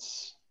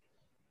riddance.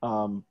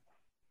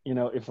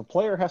 If a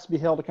player has to be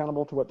held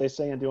accountable to what they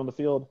say and do on the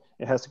field,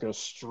 it has to go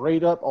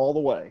straight up all the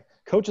way.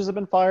 Coaches have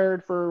been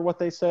fired for what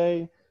they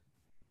say.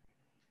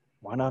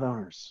 Why not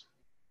owners?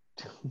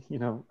 I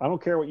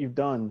don't care what you've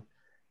done.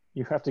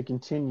 You have to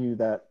continue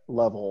that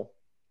level.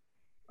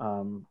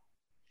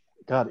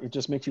 God, it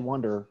just makes you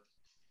wonder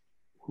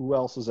who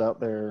else is out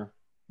there,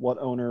 what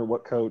owner,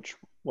 what coach,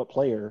 what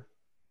player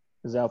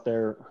is out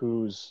there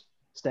who's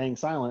staying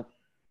silent,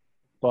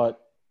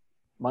 but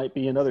might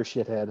be another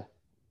shithead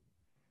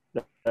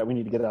that we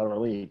need to get out of our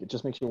league. It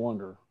just makes you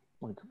wonder.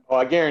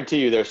 I guarantee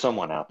you there's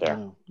someone out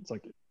there. It's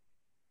like,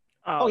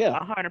 oh yeah,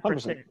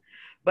 100%.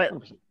 But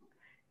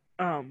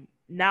 100%.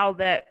 Now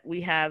that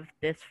we have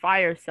this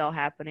fire sale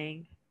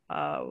happening,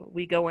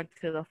 we go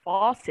into the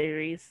fall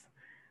series.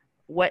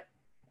 What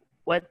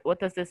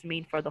does this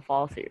mean for the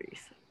fall series?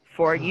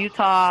 For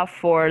Utah,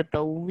 for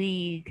the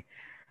league?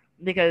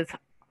 Because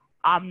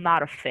I'm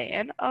not a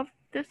fan of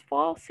this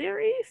fall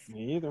series.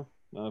 Me either.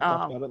 Talked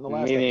about it in the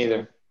last me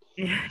neither.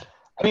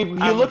 I mean,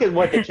 you look at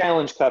what the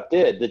Challenge Cup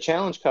did. The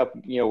Challenge Cup,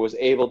 was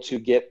able to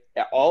get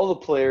all the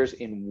players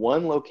in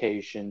one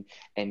location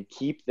and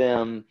keep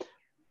them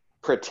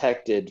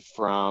protected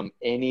from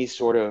any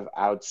sort of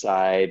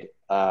outside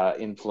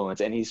influence,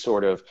 any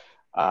sort of,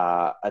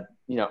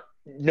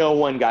 no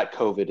one got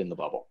COVID in the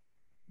bubble.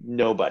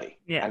 Nobody.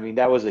 Yeah. I mean,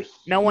 that was a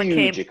no one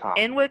huge came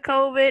in with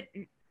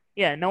COVID.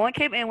 Yeah, no one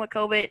came in with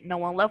COVID. No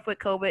one left with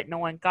COVID. No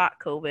one got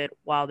COVID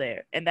while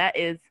there. And that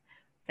is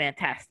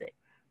fantastic.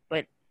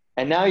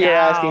 And now you're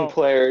asking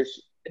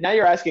players,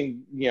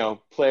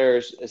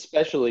 players,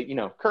 especially,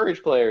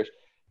 Courage players,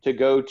 to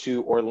go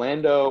to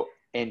Orlando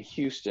and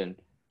Houston,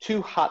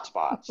 two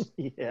hotspots,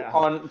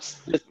 on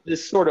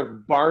this sort of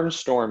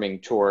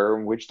barnstorming tour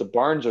in which the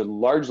barns are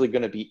largely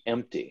going to be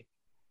empty.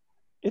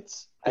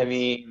 It's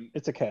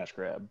a cash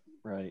grab,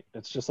 right?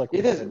 It's just like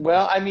it is.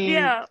 Well, I mean,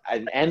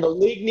 and the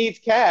league needs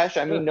cash.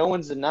 I mean, no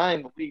one's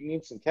denying the league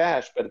needs some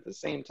cash, but at the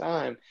same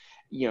time,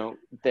 you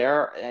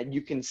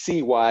can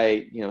see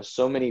why,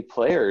 so many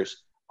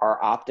players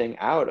are opting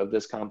out of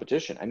this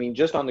competition. I mean,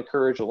 just on the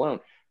Courage alone,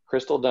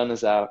 Crystal Dunn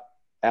is out,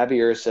 Abby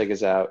Ursig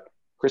is out,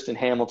 Kristen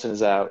Hamilton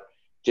is out,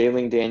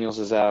 Jaylene Daniels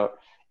is out.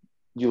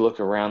 You look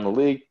around the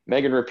league,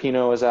 Megan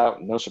Rapinoe is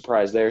out. No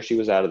surprise there. She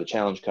was out of the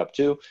Challenge Cup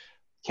too.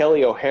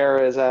 Kelly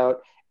O'Hara is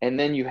out. And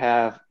then you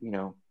have,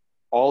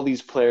 all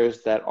these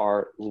players that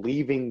are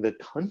leaving the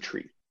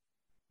country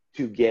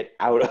to get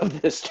out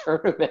of this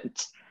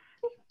tournament.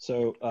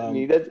 So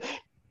that's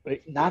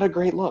not a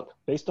great look.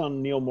 Based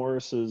on Neil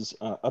Morris's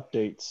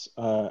updates,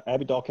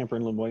 Abby Dahlkemper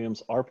and Lynn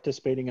Williams are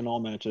participating in all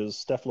matches.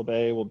 Steph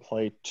LeBay will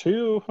play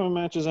 2 home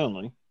matches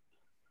only.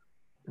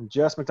 And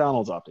Jess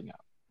McDonald's opting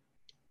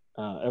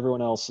out.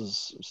 Everyone else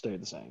has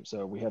stayed the same.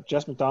 So we have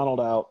Jess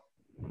McDonald out.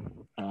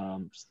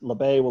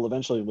 LeBay will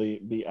eventually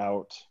be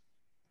out.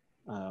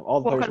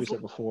 All the players we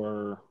said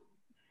before.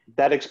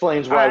 That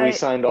explains why we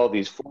signed all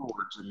these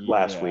forwards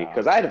last week,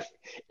 because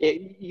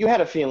you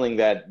had a feeling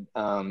that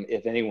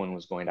if anyone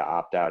was going to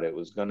opt out, it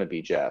was going to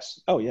be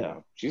Jess. Oh yeah,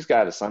 she's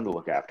got a son to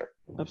look after.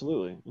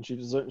 Absolutely, and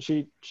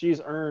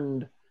she's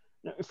earned.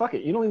 Fuck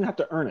it, you don't even have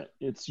to earn it.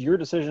 It's your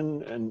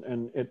decision,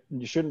 and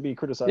you shouldn't be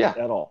criticized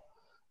at all.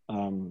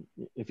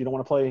 If you don't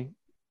want to play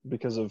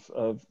because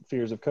of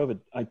fears of COVID,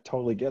 I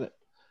totally get it.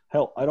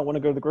 Hell, I don't want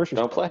to go to the grocery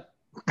store. Don't play.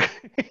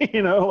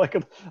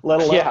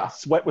 Let alone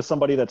sweat with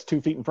somebody that's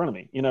 2 feet in front of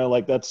me.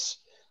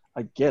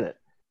 I get it.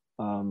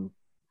 And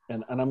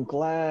I'm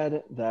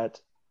glad that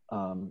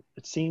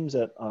it seems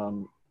that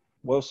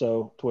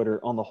WOSO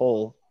Twitter on the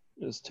whole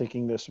is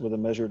taking this with a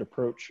measured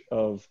approach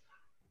of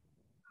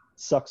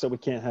sucks that we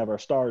can't have our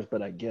stars,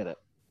 but I get it.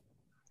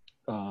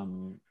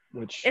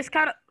 Which it's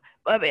kind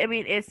of, I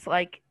mean, it's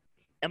like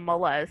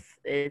MLS.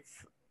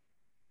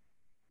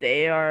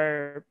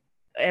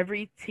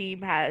 Every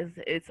team has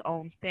its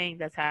own thing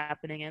that's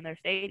happening in their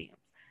stadiums.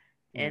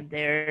 And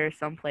there are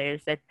some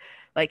players that,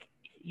 like,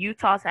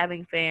 Utah's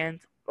having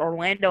fans,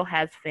 Orlando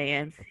has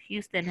fans,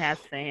 Houston has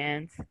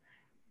fans,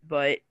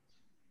 but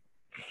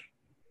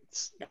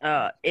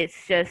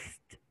it's just,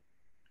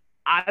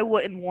 I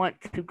wouldn't want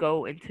to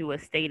go into a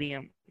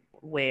stadium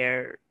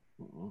where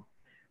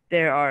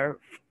there are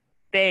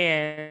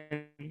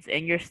fans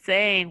and you're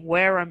saying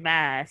wear a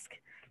mask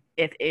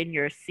if in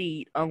your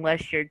seat,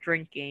 unless you're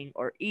drinking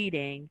or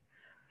eating,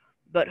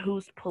 but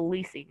who's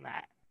policing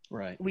that?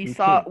 Right. We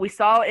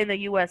saw in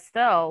the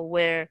USL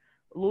where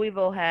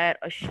Louisville had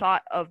a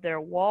shot of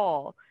their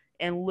wall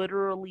and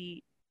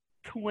literally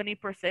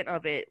 20%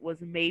 of it was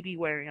maybe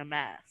wearing a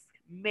mask.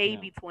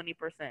 Maybe 20%.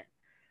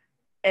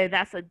 And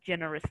that's a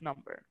generous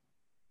number.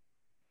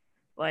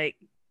 Like,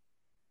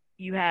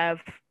 you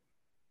have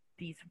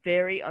these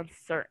very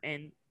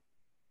uncertain,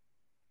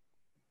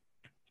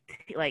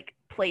 like,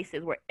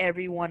 places where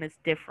everyone is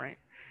different.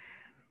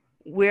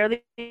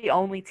 we're the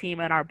only team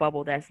in our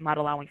bubble that's not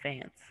allowing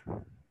fans.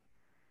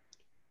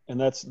 And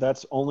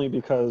that's only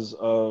because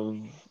of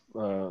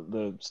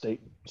the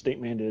state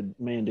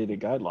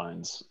mandated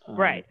guidelines,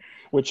 Right?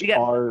 which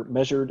are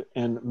measured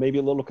and maybe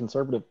a little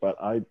conservative.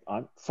 But I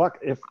fuck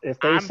if they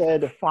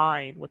I'm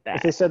fine with that.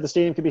 If they said the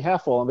stadium could be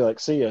half full, I'd be like,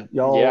 see ya,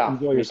 y'all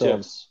enjoy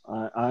yourselves.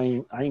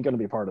 I ain't gonna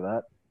be part of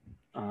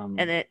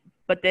that.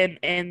 But then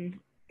in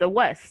the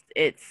West,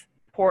 it's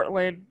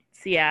Portland,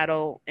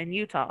 Seattle, and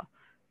Utah.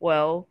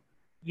 Well,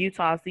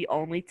 Utah's the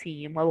only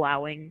team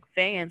allowing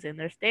fans in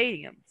their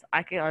stadiums.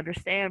 I can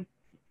understand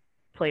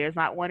players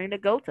not wanting to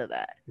go to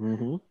that.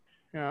 Mm-hmm. You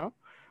know,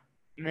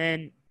 and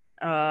then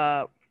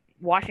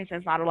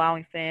Washington's not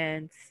allowing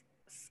fans.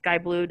 Sky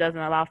Blue doesn't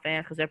allow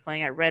fans because they're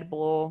playing at Red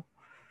Bull.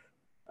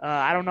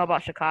 I don't know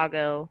about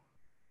Chicago.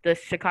 Does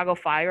Chicago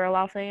Fire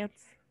allow fans?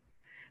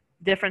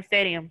 Different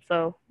stadium,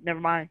 so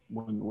never mind.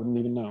 Wouldn't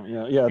even know.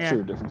 Yeah,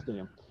 true. Different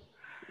stadium.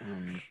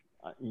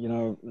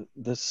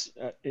 This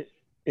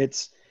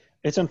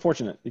it's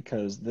unfortunate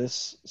because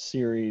this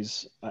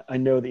series, I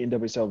know the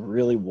NWSL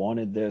really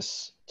wanted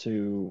this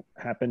to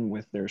happen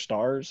with their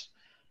stars.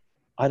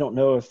 I don't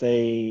know if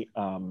they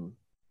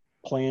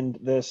planned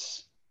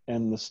this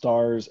and the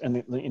stars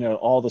and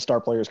all the star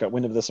players got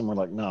wind of this and were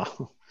like,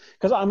 no,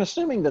 because I'm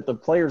assuming that the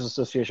Players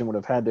Association would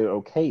have had to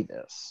okay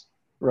this.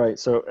 Right,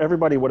 so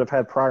everybody would have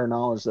had prior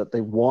knowledge that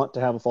they want to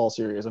have a fall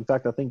series. In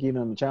fact, I think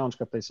even in the Challenge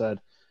Cup they said,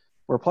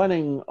 we're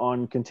planning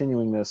on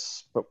continuing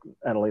this but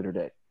at a later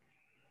date.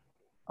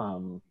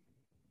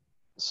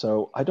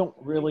 So I don't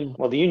really...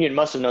 Well, the union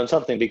must have known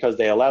something because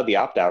they allowed the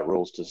opt-out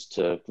rules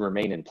to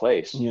remain in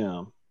place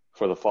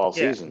for the fall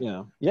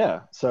season. Yeah.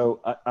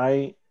 So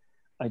I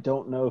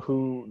don't know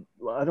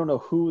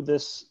who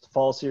this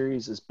fall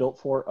series is built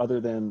for other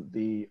than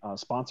the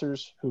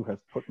sponsors who have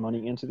put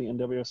money into the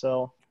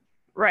NWSL.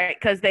 Right,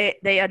 because they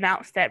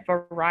announced that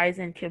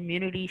Verizon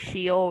Community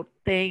Shield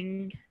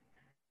thing,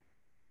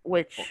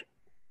 which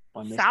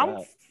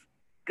sounds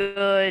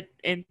good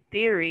in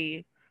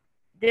theory.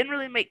 Didn't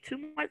really make too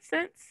much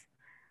sense.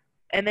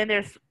 And then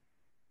there's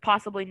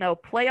possibly no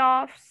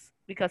playoffs,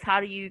 because how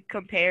do you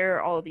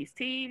compare all of these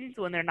teams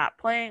when they're not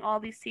playing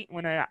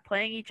when they're not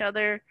playing each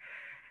other?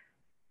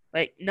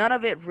 Like, none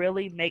of it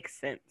really makes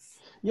sense.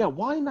 Yeah,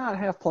 why not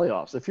have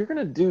playoffs? If you're going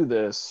to do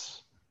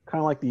this, kind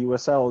of like the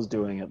USL is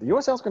doing it, the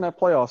USL is going to have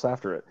playoffs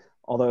after it.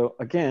 Although,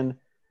 again,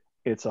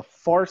 it's a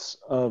farce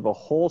of a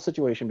whole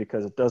situation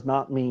because it does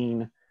not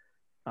mean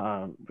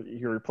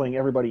you're playing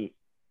everybody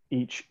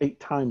each 8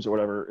 times or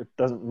whatever. It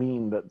doesn't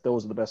mean that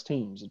those are the best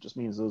teams. It just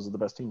means those are the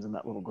best teams in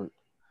that little group.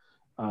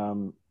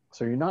 So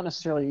you're not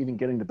necessarily even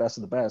getting the best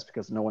of the best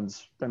because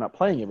they're not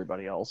playing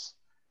everybody else.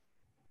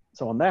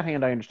 So on that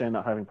hand, I understand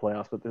not having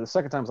playoffs, but the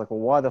second time it's like, well,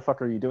 why the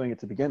fuck are you doing it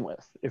to begin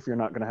with if you're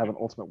not going to have an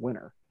ultimate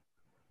winner?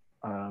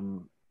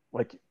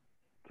 Like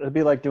it'd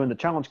be like doing the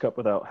Challenge Cup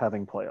without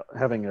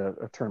having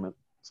a tournament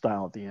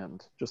style at the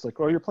end. Just like,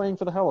 oh, you're playing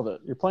for the hell of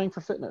it. You're playing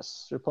for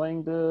fitness. You're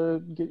playing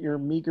to get your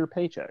meager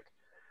paycheck.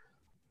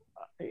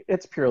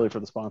 It's purely for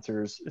the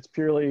sponsors. It's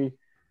purely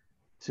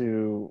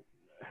to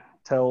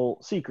tell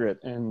Secret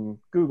and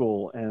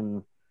Google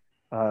and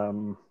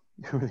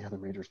who are the other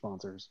major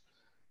sponsors?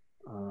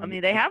 I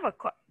mean, they have a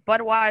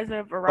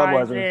Budweiser,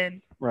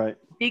 Verizon, right?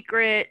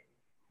 Secret,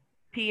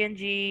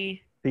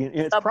 P&G,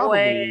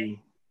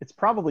 Subway. It's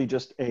probably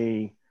just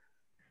a,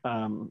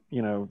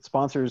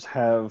 sponsors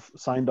have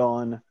signed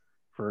on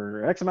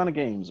for X amount of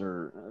games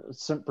or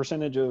some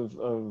percentage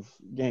of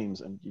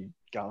games, and you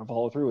got to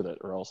follow through with it,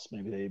 or else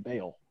maybe they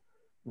bail.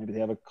 Maybe they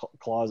have a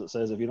clause that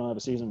says if you don't have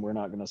a season, we're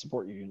not going to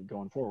support you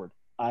going forward.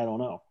 I don't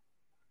know,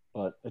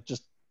 but it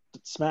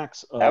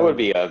smacks. That would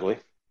be ugly.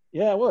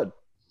 Yeah, it would.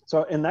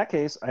 So in that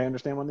case, I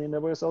understand when the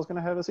NWSL is going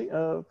to have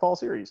a fall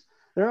series.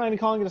 They're not even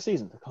calling it a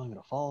season; they're calling it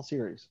a fall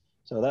series.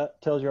 So that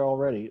tells you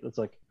already. It's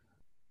like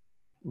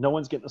no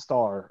one's getting a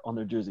star on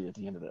their jersey at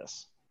the end of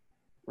this,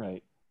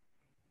 right?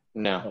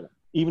 No.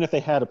 Even if they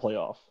had a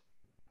playoff,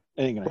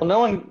 it ain't gonna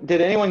happen.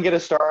 Did anyone get a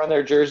star on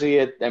their jersey?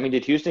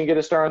 Did Houston get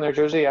a star on their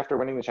jersey after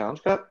winning the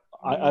Challenge Cup?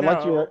 I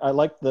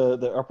liked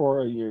the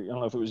uproar. I don't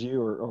know if it was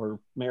you or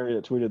Mary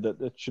that tweeted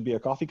that it should be a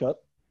coffee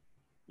cup.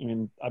 I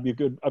mean, I'd be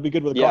good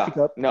with a coffee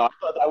cup. No, I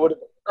thought that would have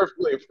been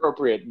perfectly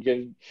appropriate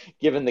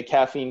given the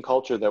caffeine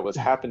culture that was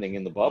happening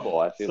in the bubble.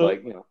 I feel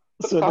like,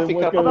 So coffee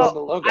cup on the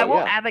logo. I will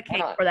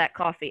advocate for that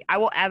coffee.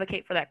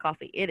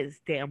 It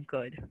is damn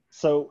good.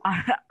 So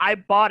I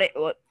bought it.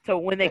 So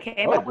when they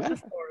came out with the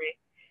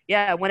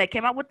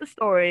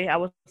story, I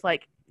was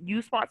like,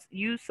 you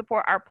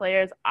support our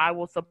players, I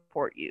will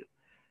support you.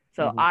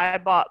 So I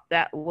bought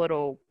that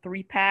little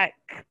 3-pack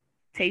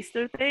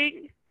taster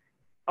thing.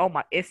 Oh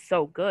my, it's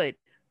so good.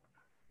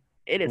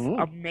 It is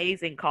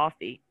amazing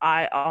coffee.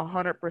 I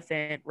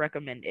 100%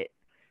 recommend it.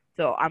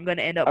 So I'm going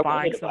to end up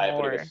buying some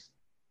more.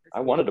 I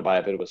wanted to buy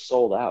it, but it was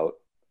sold out.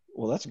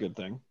 Well, that's a good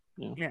thing.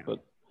 Yeah. But,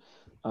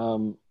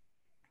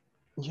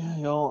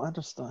 y'all, I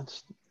just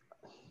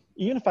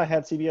even if I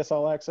had CBS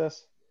All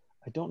Access,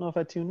 I don't know if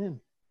I'd tune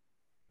in.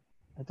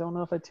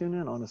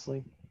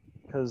 Honestly.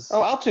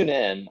 I'll tune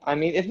in. I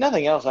mean, if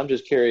nothing else, I'm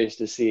just curious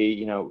to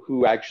see,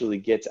 who actually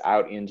gets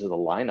out into the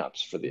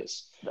lineups for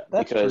this.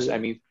 Because true. I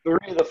mean,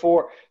 three of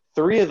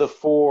the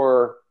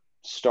four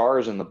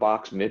stars in the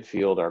box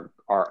midfield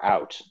are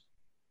out.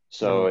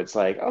 So it's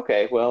like,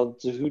 okay, well,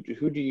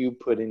 who do you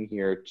put in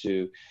here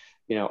to,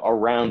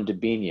 around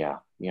Debinha,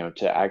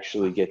 to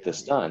actually get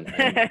this done?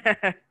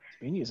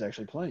 Debinha is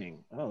actually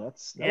playing. Oh,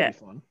 that'll be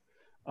fun.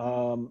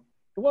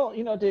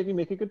 Well, Dave, you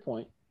make a good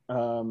point.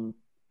 And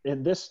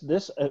this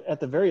at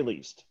the very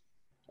least.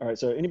 All right,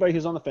 so anybody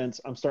who's on the fence,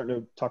 I'm starting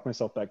to talk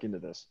myself back into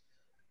this.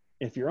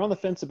 If you're on the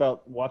fence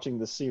about watching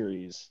the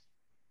series,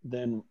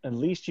 then at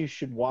least you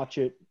should watch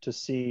it to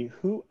see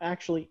who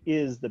actually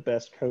is the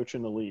best coach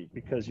in the league,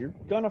 because you're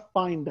going to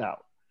find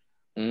out.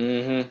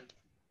 Mm-hmm.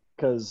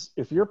 Because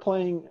if you're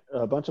playing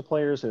a bunch of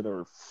players that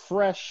are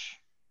fresh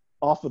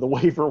off of the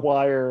waiver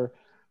wire,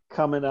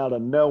 coming out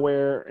of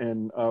nowhere,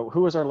 and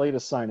who was our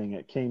latest signing?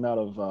 It came out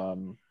of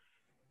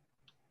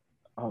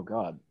I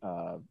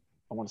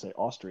want to say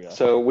Austria.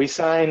 So we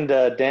signed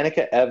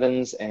Danica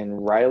Evans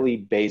and Riley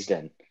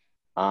Baisden,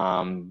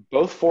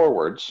 both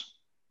forwards,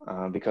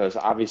 because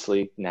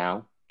obviously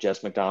now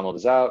Jess McDonald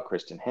is out,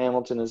 Kristen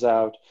Hamilton is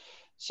out,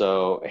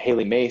 so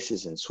Haley Mace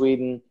is in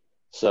Sweden.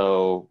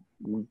 So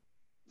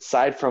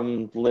aside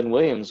from Lynn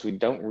Williams, we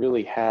don't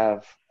really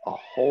have a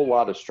whole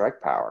lot of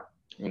strike power,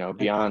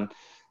 beyond.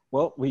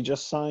 Well, we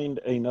just signed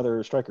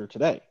another striker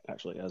today,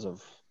 actually, as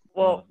of.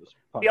 Well,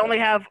 we only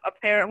have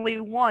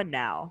apparently one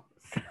now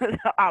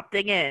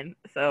opting in.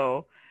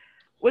 So,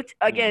 which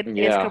again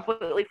is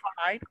completely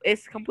fine.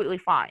 It's completely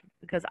fine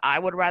because I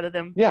would rather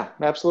them. Yeah,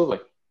 absolutely.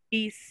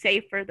 Be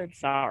safer than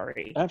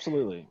sorry.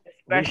 Absolutely.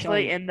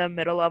 Especially in the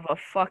middle of a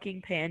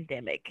fucking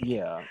pandemic.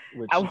 Yeah.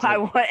 I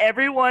want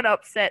everyone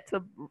upset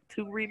to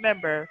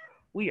remember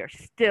we are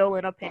still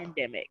in a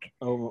pandemic.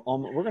 We're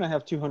going to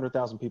have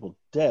 200,000 people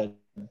dead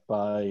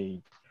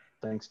by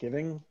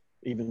Thanksgiving,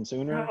 even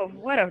sooner. Oh,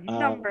 what a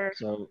number.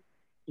 So,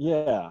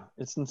 yeah,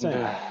 it's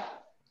insane.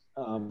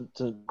 And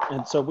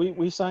so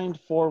we signed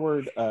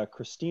forward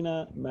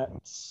Christina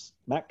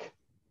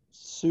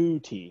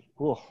Maksuti.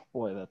 Oh,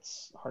 boy,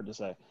 that's hard to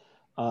say.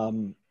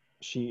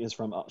 She is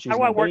from. How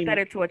do I work that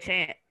into a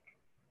chant?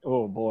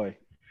 Oh boy,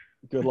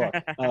 good luck.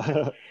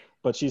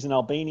 But she's an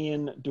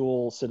Albanian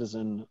dual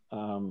citizen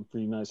for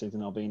the United States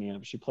and Albania.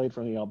 She played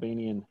for the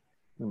Albanian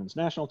women's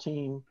national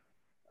team.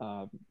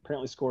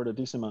 Apparently scored a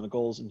decent amount of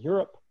goals in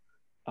Europe.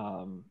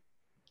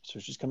 So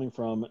she's coming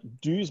from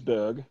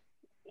Duisburg.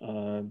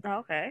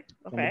 Okay.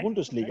 From the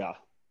Bundesliga.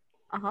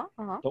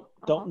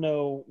 Don't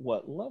know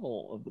what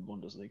level of the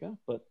Bundesliga,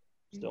 but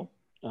still.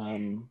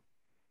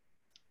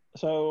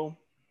 So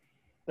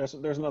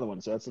there's another one.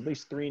 So that's at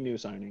least 3 new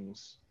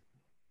signings,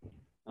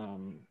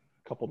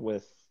 coupled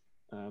with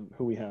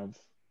who we have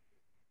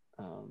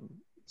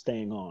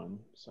staying on.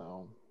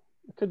 So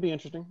it could be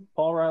interesting.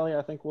 Paul Riley,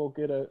 I think, will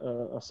get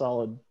a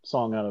solid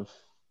song out of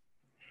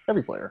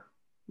every player.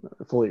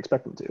 I fully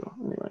expect them to,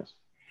 anyways.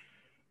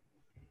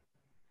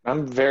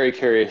 I'm very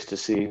curious to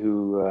see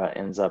who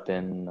ends up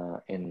in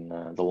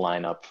the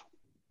lineup,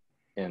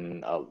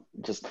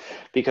 just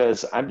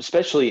because I'm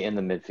especially in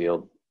the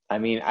midfield. I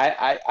mean,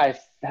 I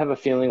have a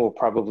feeling we'll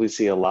probably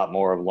see a lot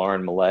more of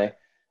Lauren Millay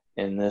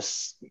in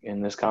this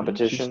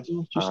competition.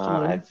 She's still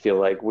I feel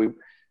like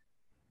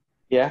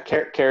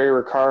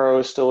Carrie Recaro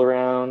is still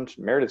around.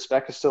 Meredith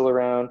Speck is still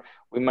around.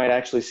 We might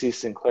actually see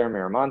Sinclair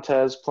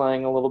Miramontes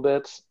playing a little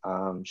bit.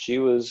 She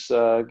was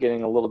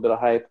getting a little bit of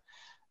hype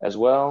as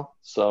well.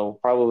 So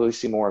probably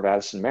see more of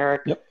Addison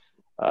Merrick. Yep.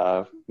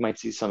 Might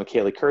see some of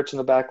Kaylee Kurtz in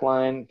the back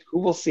line. Who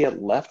we'll see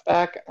at left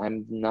back,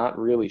 I'm not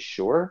really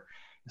sure.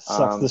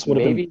 Sucks. This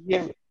would have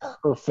been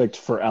perfect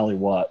for Ali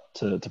Watt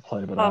to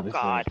play, but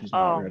obviously she's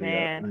not ready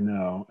yet. I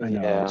know.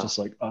 Yeah. It's just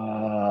like,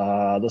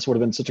 this would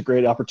have been such a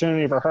great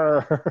opportunity for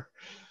her.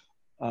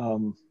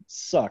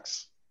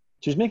 Sucks.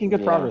 She's making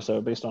good progress, though,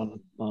 based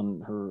on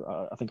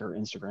her, I think her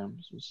Instagram.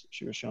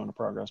 She was showing a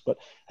progress. But,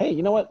 hey,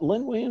 you know what?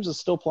 Lynn Williams is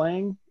still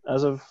playing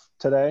as of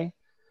today.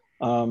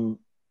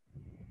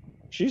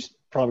 She's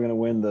probably going to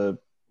win the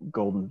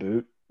Golden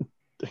Boot,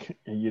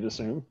 you'd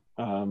assume.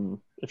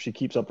 If she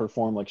keeps up her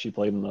form like she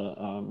played in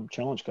the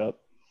Challenge Cup,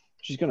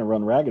 she's going to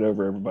run ragged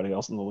over everybody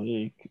else in the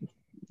league.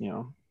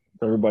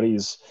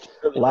 Everybody's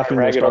lacking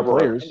their star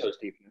players.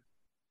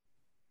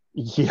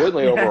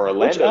 Certainly over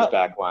Orlando's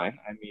back line.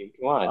 I mean,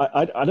 come on.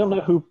 I don't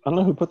know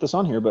who put this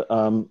on here, but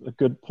a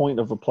good point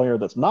of a player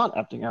that's not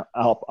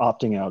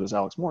opting out is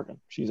Alex Morgan.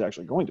 She's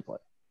actually going to play,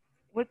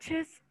 which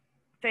is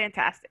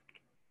fantastic.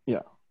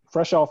 Yeah,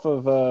 fresh off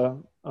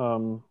of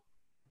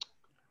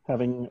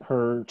having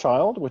her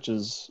child, which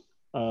is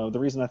the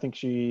reason I think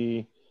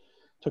she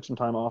took some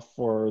time off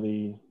for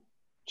the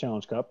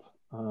Challenge Cup.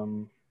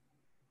 And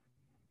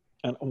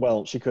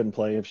she couldn't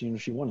play if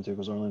she wanted to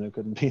because Orlando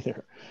couldn't be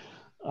there.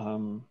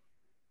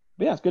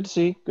 But yeah, it's good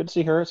to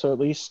see her. So at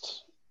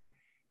least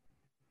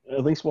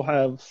we'll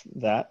have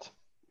that.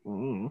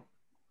 Don't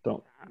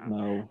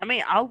know. I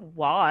mean, I'll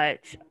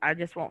watch. I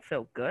just won't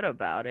feel good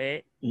about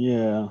it.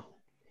 Yeah.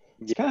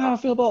 It's kind of how I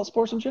feel about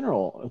sports in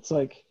general. It's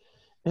like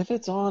If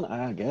it's on,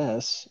 I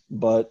guess,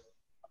 but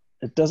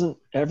it doesn't.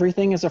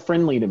 Everything is a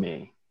friendly to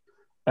me.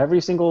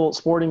 Every single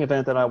sporting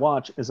event that I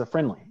watch is a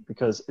friendly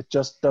because it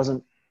just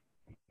doesn't.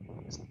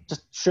 It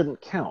just shouldn't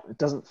count. It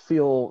doesn't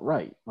feel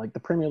right. Like the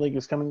Premier League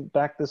is coming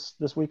back this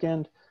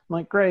weekend. I'm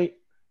like, great,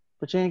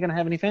 but you ain't gonna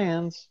have any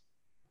fans.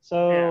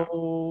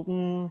 So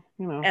you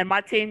know. And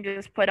my team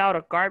just put out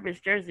a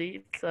garbage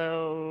jersey,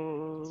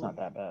 so it's not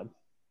that bad.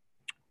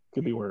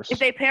 Could be worse. If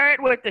they pair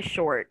it with the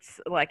shorts,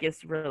 like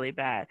it's really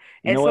bad.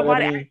 You know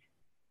what, Ebony?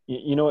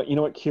 You know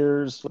what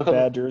cures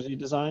bad jersey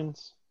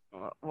designs?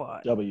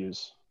 What?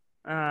 W's.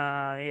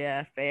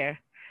 Yeah, fair.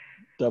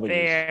 W's.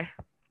 Fair.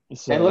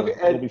 So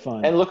it'll be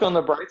fine. And look on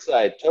the bright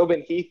side.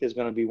 Tobin Heath is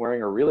going to be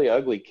wearing a really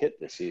ugly kit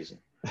this season.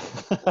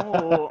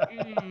 So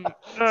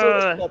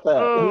cut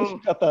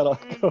that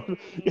off.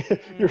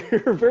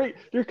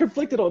 You're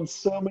conflicted on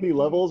so many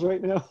levels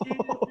right now.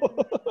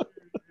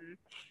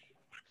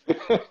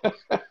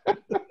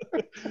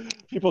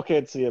 People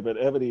can't see it, but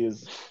Ebony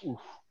is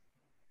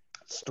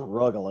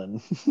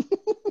struggling.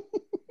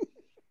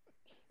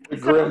 The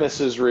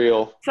grimace is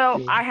real.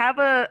 So I have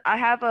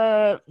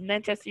a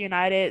Manchester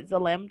United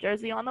Zalem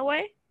jersey on the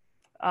way,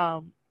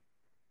 but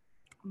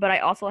I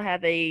also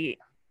have a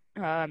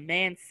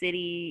Man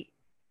City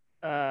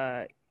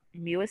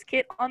Mewis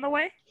kit on the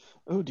way.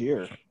 Oh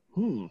dear.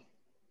 That's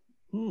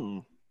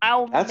going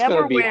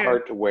to be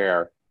hard to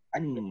wear. I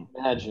can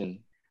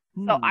imagine.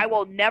 So I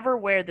will never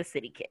wear the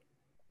City kit.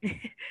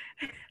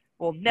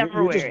 We'll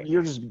never wear it.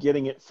 You're just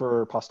getting it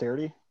for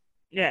posterity?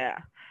 Yeah.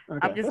 Okay,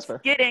 I'm just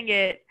getting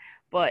it,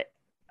 but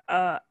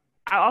I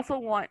also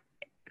want,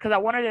 because I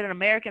wanted an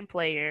American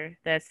player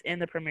that's in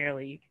the Premier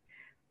League,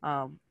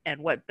 and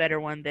what better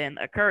one than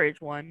a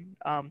Courage one,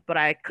 but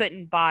I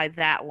couldn't buy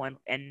that one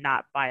and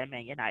not buy a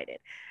Man United.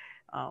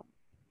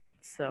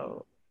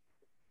 So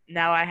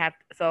now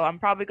so I'm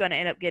probably going to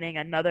end up getting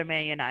another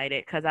Man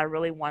United because I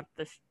really want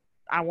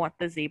I want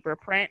the zebra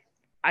print.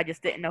 I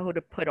just didn't know who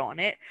to put on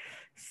it.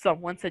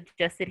 Someone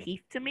suggested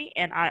Heath to me,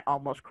 and I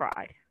almost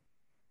cried.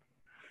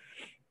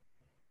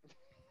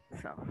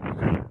 So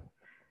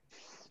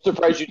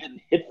surprised you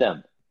didn't hit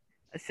them.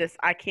 It's just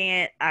I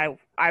can't.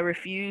 I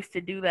refuse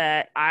to do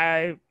that.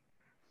 I've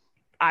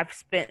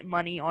spent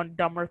money on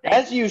dumber things.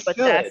 As you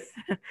should.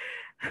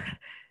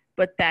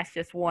 But that's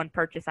just one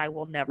purchase I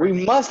will never. We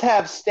must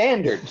have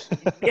standards.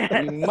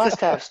 Yes. We must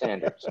have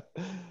standards.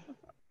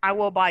 I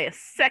will buy a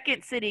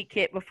second City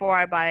kit before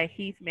I buy a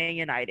Heath Man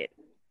United.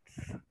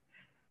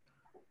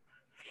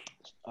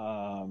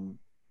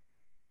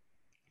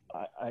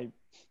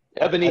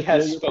 Ebony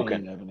has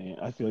spoken. Pain, Ebony.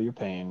 I feel your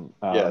pain.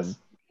 Yes.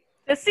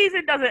 The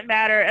season doesn't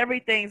matter.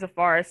 Everything's a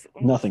farce.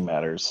 Nothing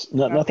matters.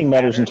 Nothing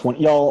matters in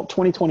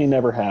 2020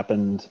 never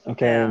happened.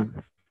 Okay. Yeah.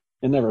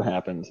 It never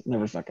happened. It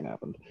never fucking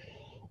happened.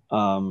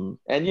 And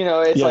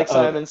it's like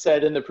Simon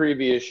said in the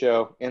previous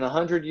show. In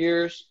 100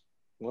 years,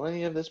 will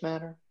any of this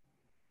matter?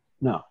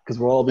 No, because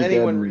we'll all be dead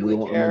and we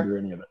won't remember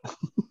any of it.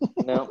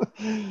 No.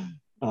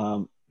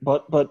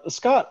 But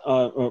Scott,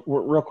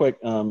 real quick,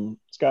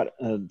 Scott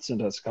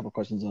sent us a couple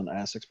questions on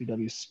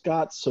AskXPW.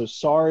 Scott, so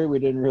sorry we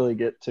didn't really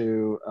get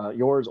to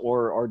yours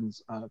or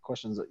Arden's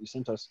questions that you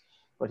sent us,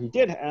 but he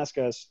did ask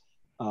us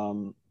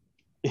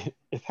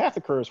if half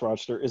the Curtis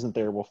roster isn't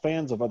there, will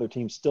fans of other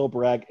teams still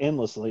brag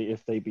endlessly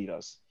if they beat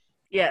us?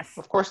 Yes.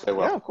 Of course they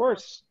will. Yeah, of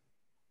course.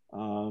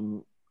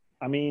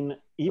 I mean,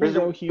 even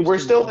though we're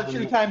still the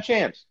two-time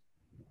champs.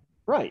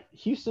 Right.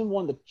 Houston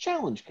won the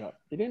Challenge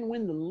Cup. They didn't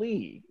win the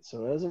league.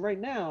 So as of right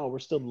now, we're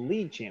still the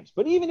league champs.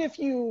 But even if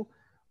you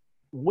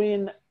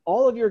win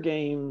all of your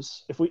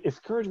games,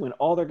 if Courage win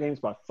all their games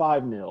by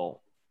 5-0,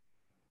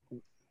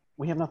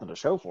 we have nothing to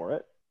show for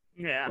it.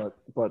 Yeah.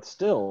 But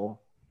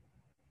still,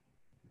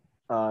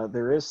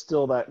 there is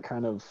still that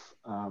kind of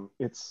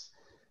it's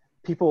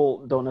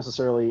people don't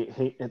necessarily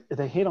hate –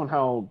 they hate on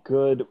how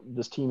good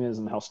this team is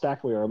and how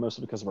stacked we are,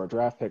 mostly because of our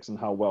draft picks and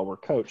how well we're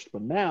coached.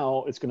 But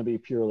now it's going to be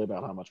purely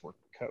about how much we're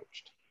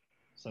coached.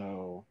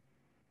 So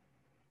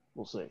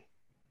we'll see.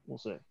 We'll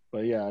see. But,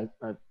 yeah,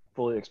 I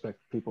fully expect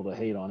people to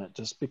hate on it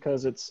just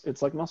because it's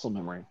like muscle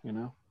memory,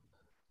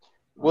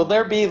 Will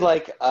there be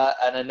like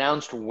an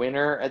announced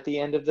winner at the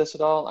end of this at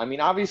all? I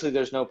mean, obviously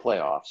there's no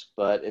playoffs,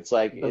 but it's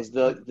like does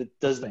the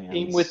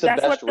team with the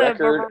best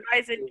record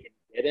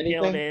get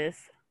anything? Is.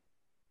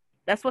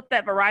 That's what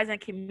that Verizon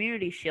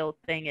Community Shield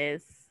thing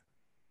is.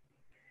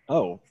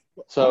 Oh.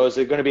 So is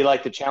it going to be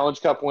like the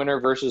Challenge Cup winner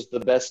versus the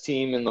best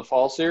team in the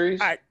fall series?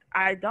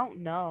 I don't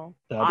know.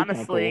 That'd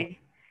honestly.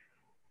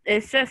 Cool.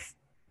 It's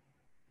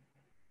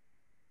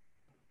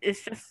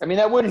just I mean,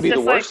 that wouldn't be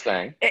the worst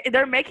thing.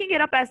 They're making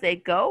it up as they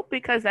go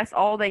because that's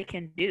all they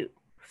can do.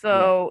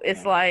 So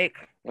it's like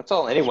that's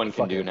all anyone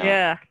can do now.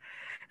 Yeah.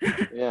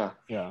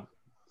 Yeah.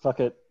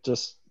 Fuck it.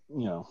 Just,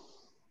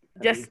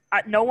 Just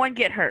no one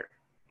get hurt.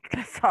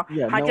 That's all.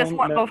 Yeah, I just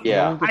want both.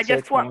 Yeah. I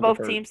just want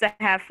both teams to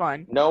have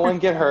fun. No one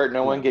get hurt.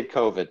 No one get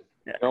COVID.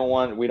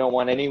 We don't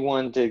want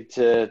anyone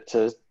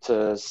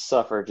to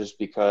suffer just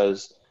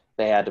because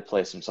they had to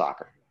play some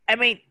soccer. I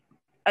mean,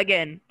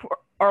 again,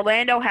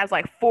 Orlando has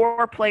like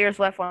 4 players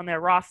left on their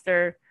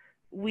roster.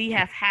 we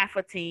have half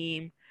a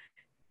team.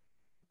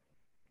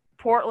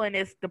 Portland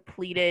is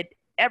depleted.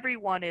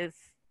 Everyone is.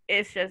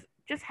 It's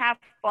just have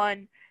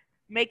fun,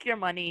 make your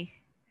money,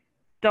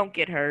 don't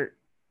get hurt.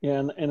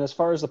 Yeah, and as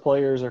far as the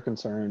players are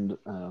concerned,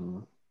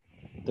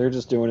 they're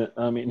just doing it.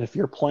 I mean, if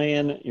you're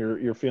playing,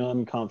 you're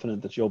feeling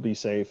confident that you'll be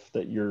safe,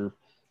 that your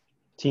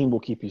team will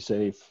keep you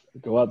safe.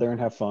 Go out there and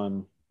have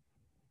fun.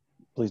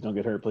 Please don't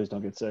get hurt. Please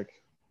don't get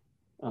sick.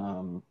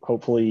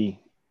 Hopefully,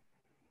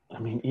 I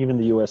mean, even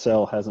the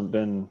USL hasn't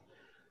been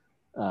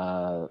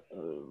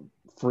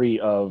free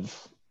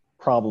of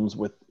problems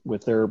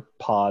with their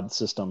pod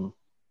system.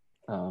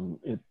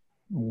 It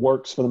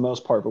works for the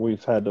most part, but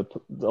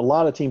a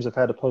lot of teams have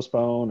had to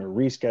postpone or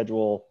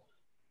reschedule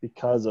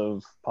because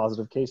of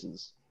positive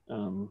cases.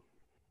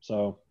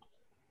 So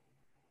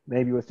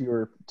maybe with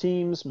fewer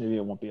teams, maybe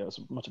it won't be as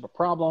much of a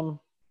problem.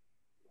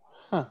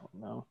 I don't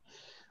know.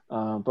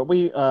 But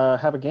we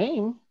have a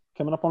game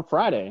coming up on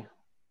Friday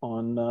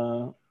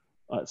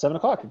at 7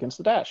 o'clock against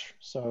the Dash.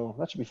 So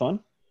that should be fun.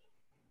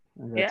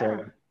 Kind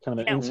of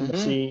an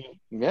MCFC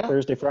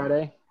Thursday,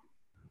 Friday.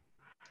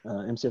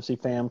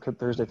 MCFC fam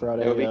Thursday,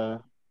 Friday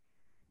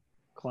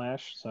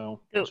clash. So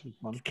that should be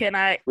fun.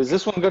 Was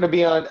this one going to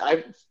be on?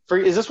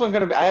 Is this one going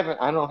to be?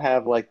 I don't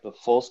have like the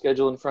full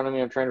schedule in front of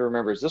me. I'm trying to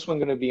remember. Is this one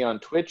going to be on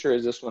Twitch or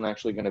is this one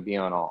actually going to be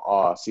on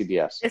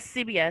CBS? It's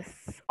CBS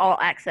All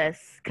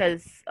Access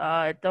because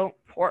don't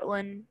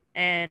Portland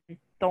and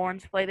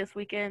Thorns play this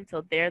weekend,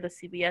 so they're the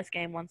CBS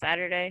game on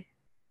Saturday.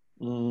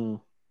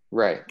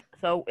 Right.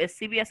 So it's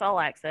CBS All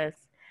Access.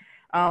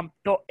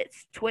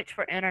 It's Twitch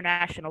for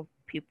international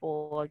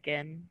people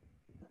again.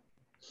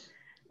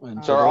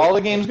 So are all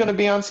the games going to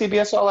be on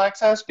CBS All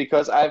Access?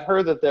 Because I've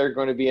heard that they're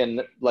going to be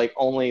in like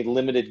only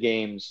limited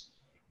games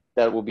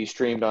that will be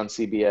streamed on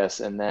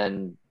CBS, and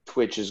then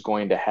Twitch is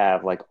going to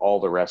have like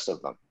all the rest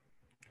of them.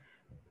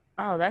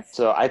 Oh, that's.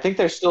 So I think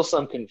there's still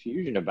some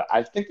confusion about.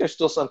 I think there's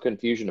still some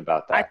confusion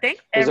about that. I think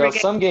because there are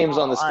some games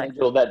on the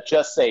schedule that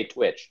just say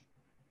Twitch.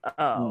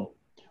 Oh.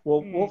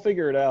 Well, we'll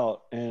figure it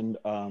out. And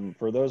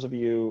for those of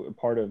you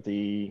part of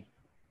the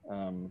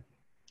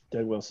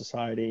Dead Whale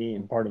Society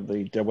and part of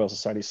the Dead Whale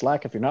Society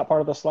Slack, if you're not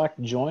part of the Slack,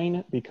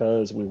 join,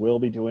 because we will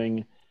be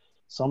doing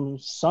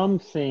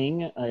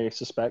something. I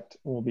suspect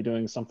we'll be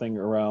doing something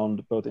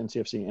around both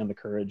NCFC and the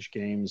Courage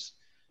games.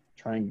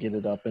 Try and get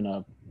it up in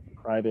a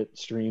private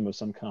stream of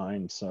some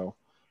kind. So,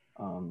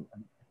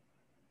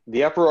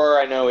 the Uproar,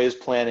 I know, is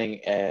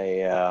planning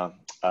a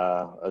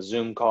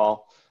Zoom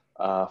call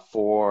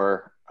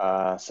for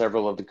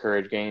several of the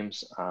Courage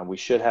games. We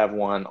should have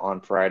one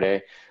on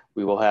Friday.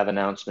 We will have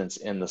announcements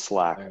in the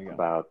Slack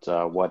about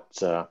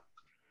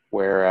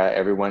where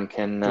everyone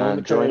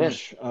can join in.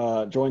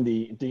 Join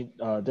the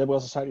Dead Whale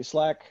Society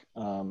Slack.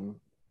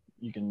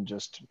 You can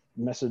just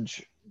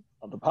message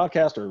the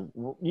podcast, or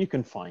you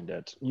can find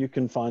it. You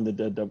can find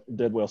the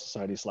Dead Whale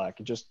Society Slack.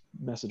 You just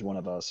message one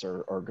of us,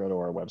 or go to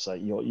our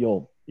website.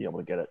 You'll be able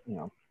to get it.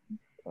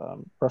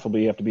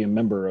 Preferably you have to be a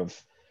member of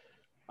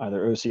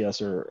either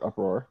OCS or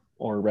Uproar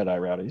or Red Eye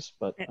Rowdies,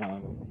 but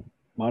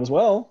might as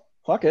well.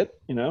 Fuck it,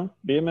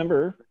 be a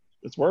member.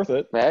 It's worth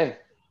it. Hey,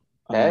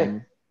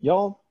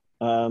 y'all.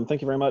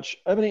 Thank you very much,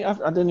 Ebony. I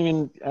didn't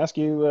even ask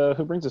you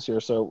who brings us here.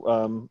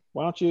 So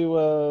why don't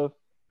you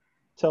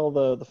tell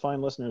the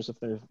fine listeners, if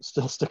they're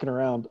still sticking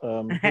around,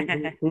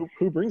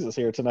 who brings us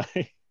here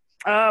tonight?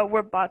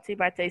 We're brought to you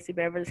by Tasty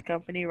Beverage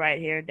Company right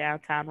here in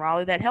downtown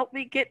Raleigh. That helped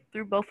me get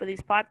through both of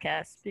these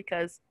podcasts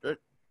because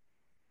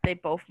they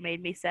both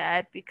made me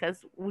sad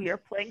because we are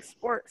playing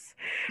sports.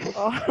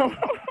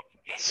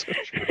 So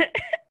true.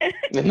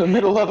 In the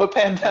middle of a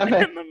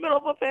pandemic. In the middle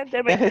of a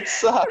pandemic. And it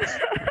sucks.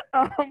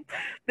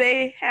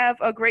 They have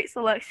a great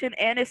selection,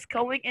 and it's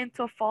going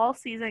into fall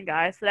season,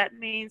 guys. So that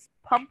means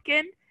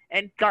pumpkin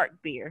and dark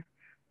beer.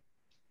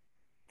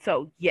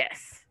 So,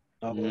 yes.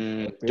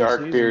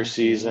 Dark beer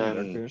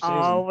season.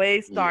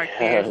 Always dark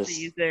beer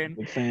season.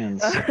 Big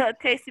fans.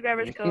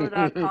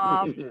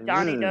 TastyBeverageCo.com.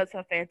 Johnny does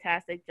a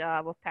fantastic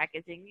job of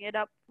packaging it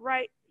up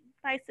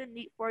nice and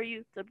neat for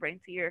you to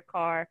bring to your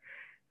car.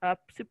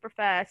 Super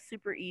fast,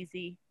 super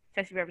easy.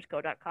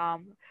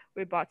 TastyBeverageCo.com.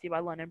 We're brought to you by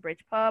London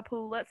Bridge Pub,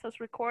 who lets us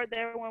record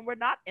there when we're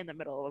not in the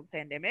middle of a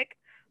pandemic.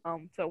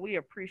 So we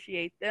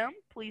appreciate them.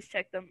 Please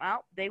check them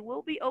out. They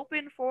will be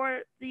open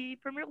for the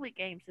Premier League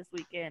games this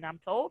weekend, I'm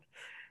told.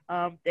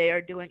 They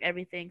are doing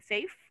everything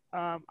safe.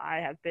 I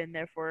have been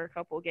there for a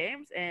couple of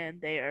games, and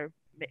they are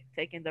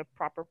taking the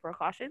proper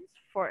precautions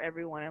for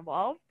everyone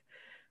involved.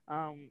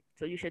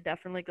 So you should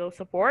definitely go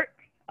support.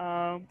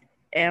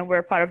 And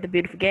we're part of the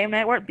Beautiful Game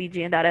Network,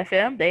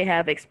 BGN.FM. They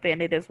have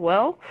expanded as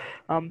well.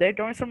 They're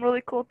doing some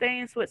really cool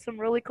things with some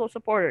really cool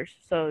supporters.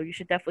 So you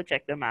should definitely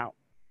check them out.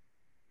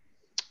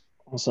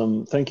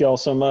 Awesome. Thank you all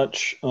so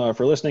much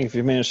for listening. If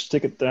you've managed to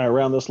stick it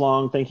around this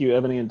long, thank you,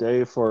 Ebony and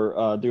Dave,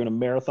 for doing a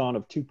marathon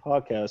of 2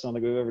 podcasts. I don't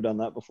think we've ever done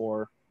that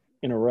before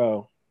in a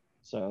row.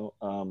 So,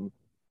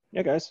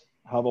 guys,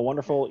 have a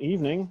wonderful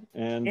evening.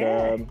 And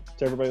to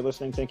everybody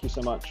listening, thank you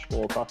so much.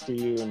 We'll talk to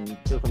you and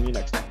hear from you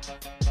next time.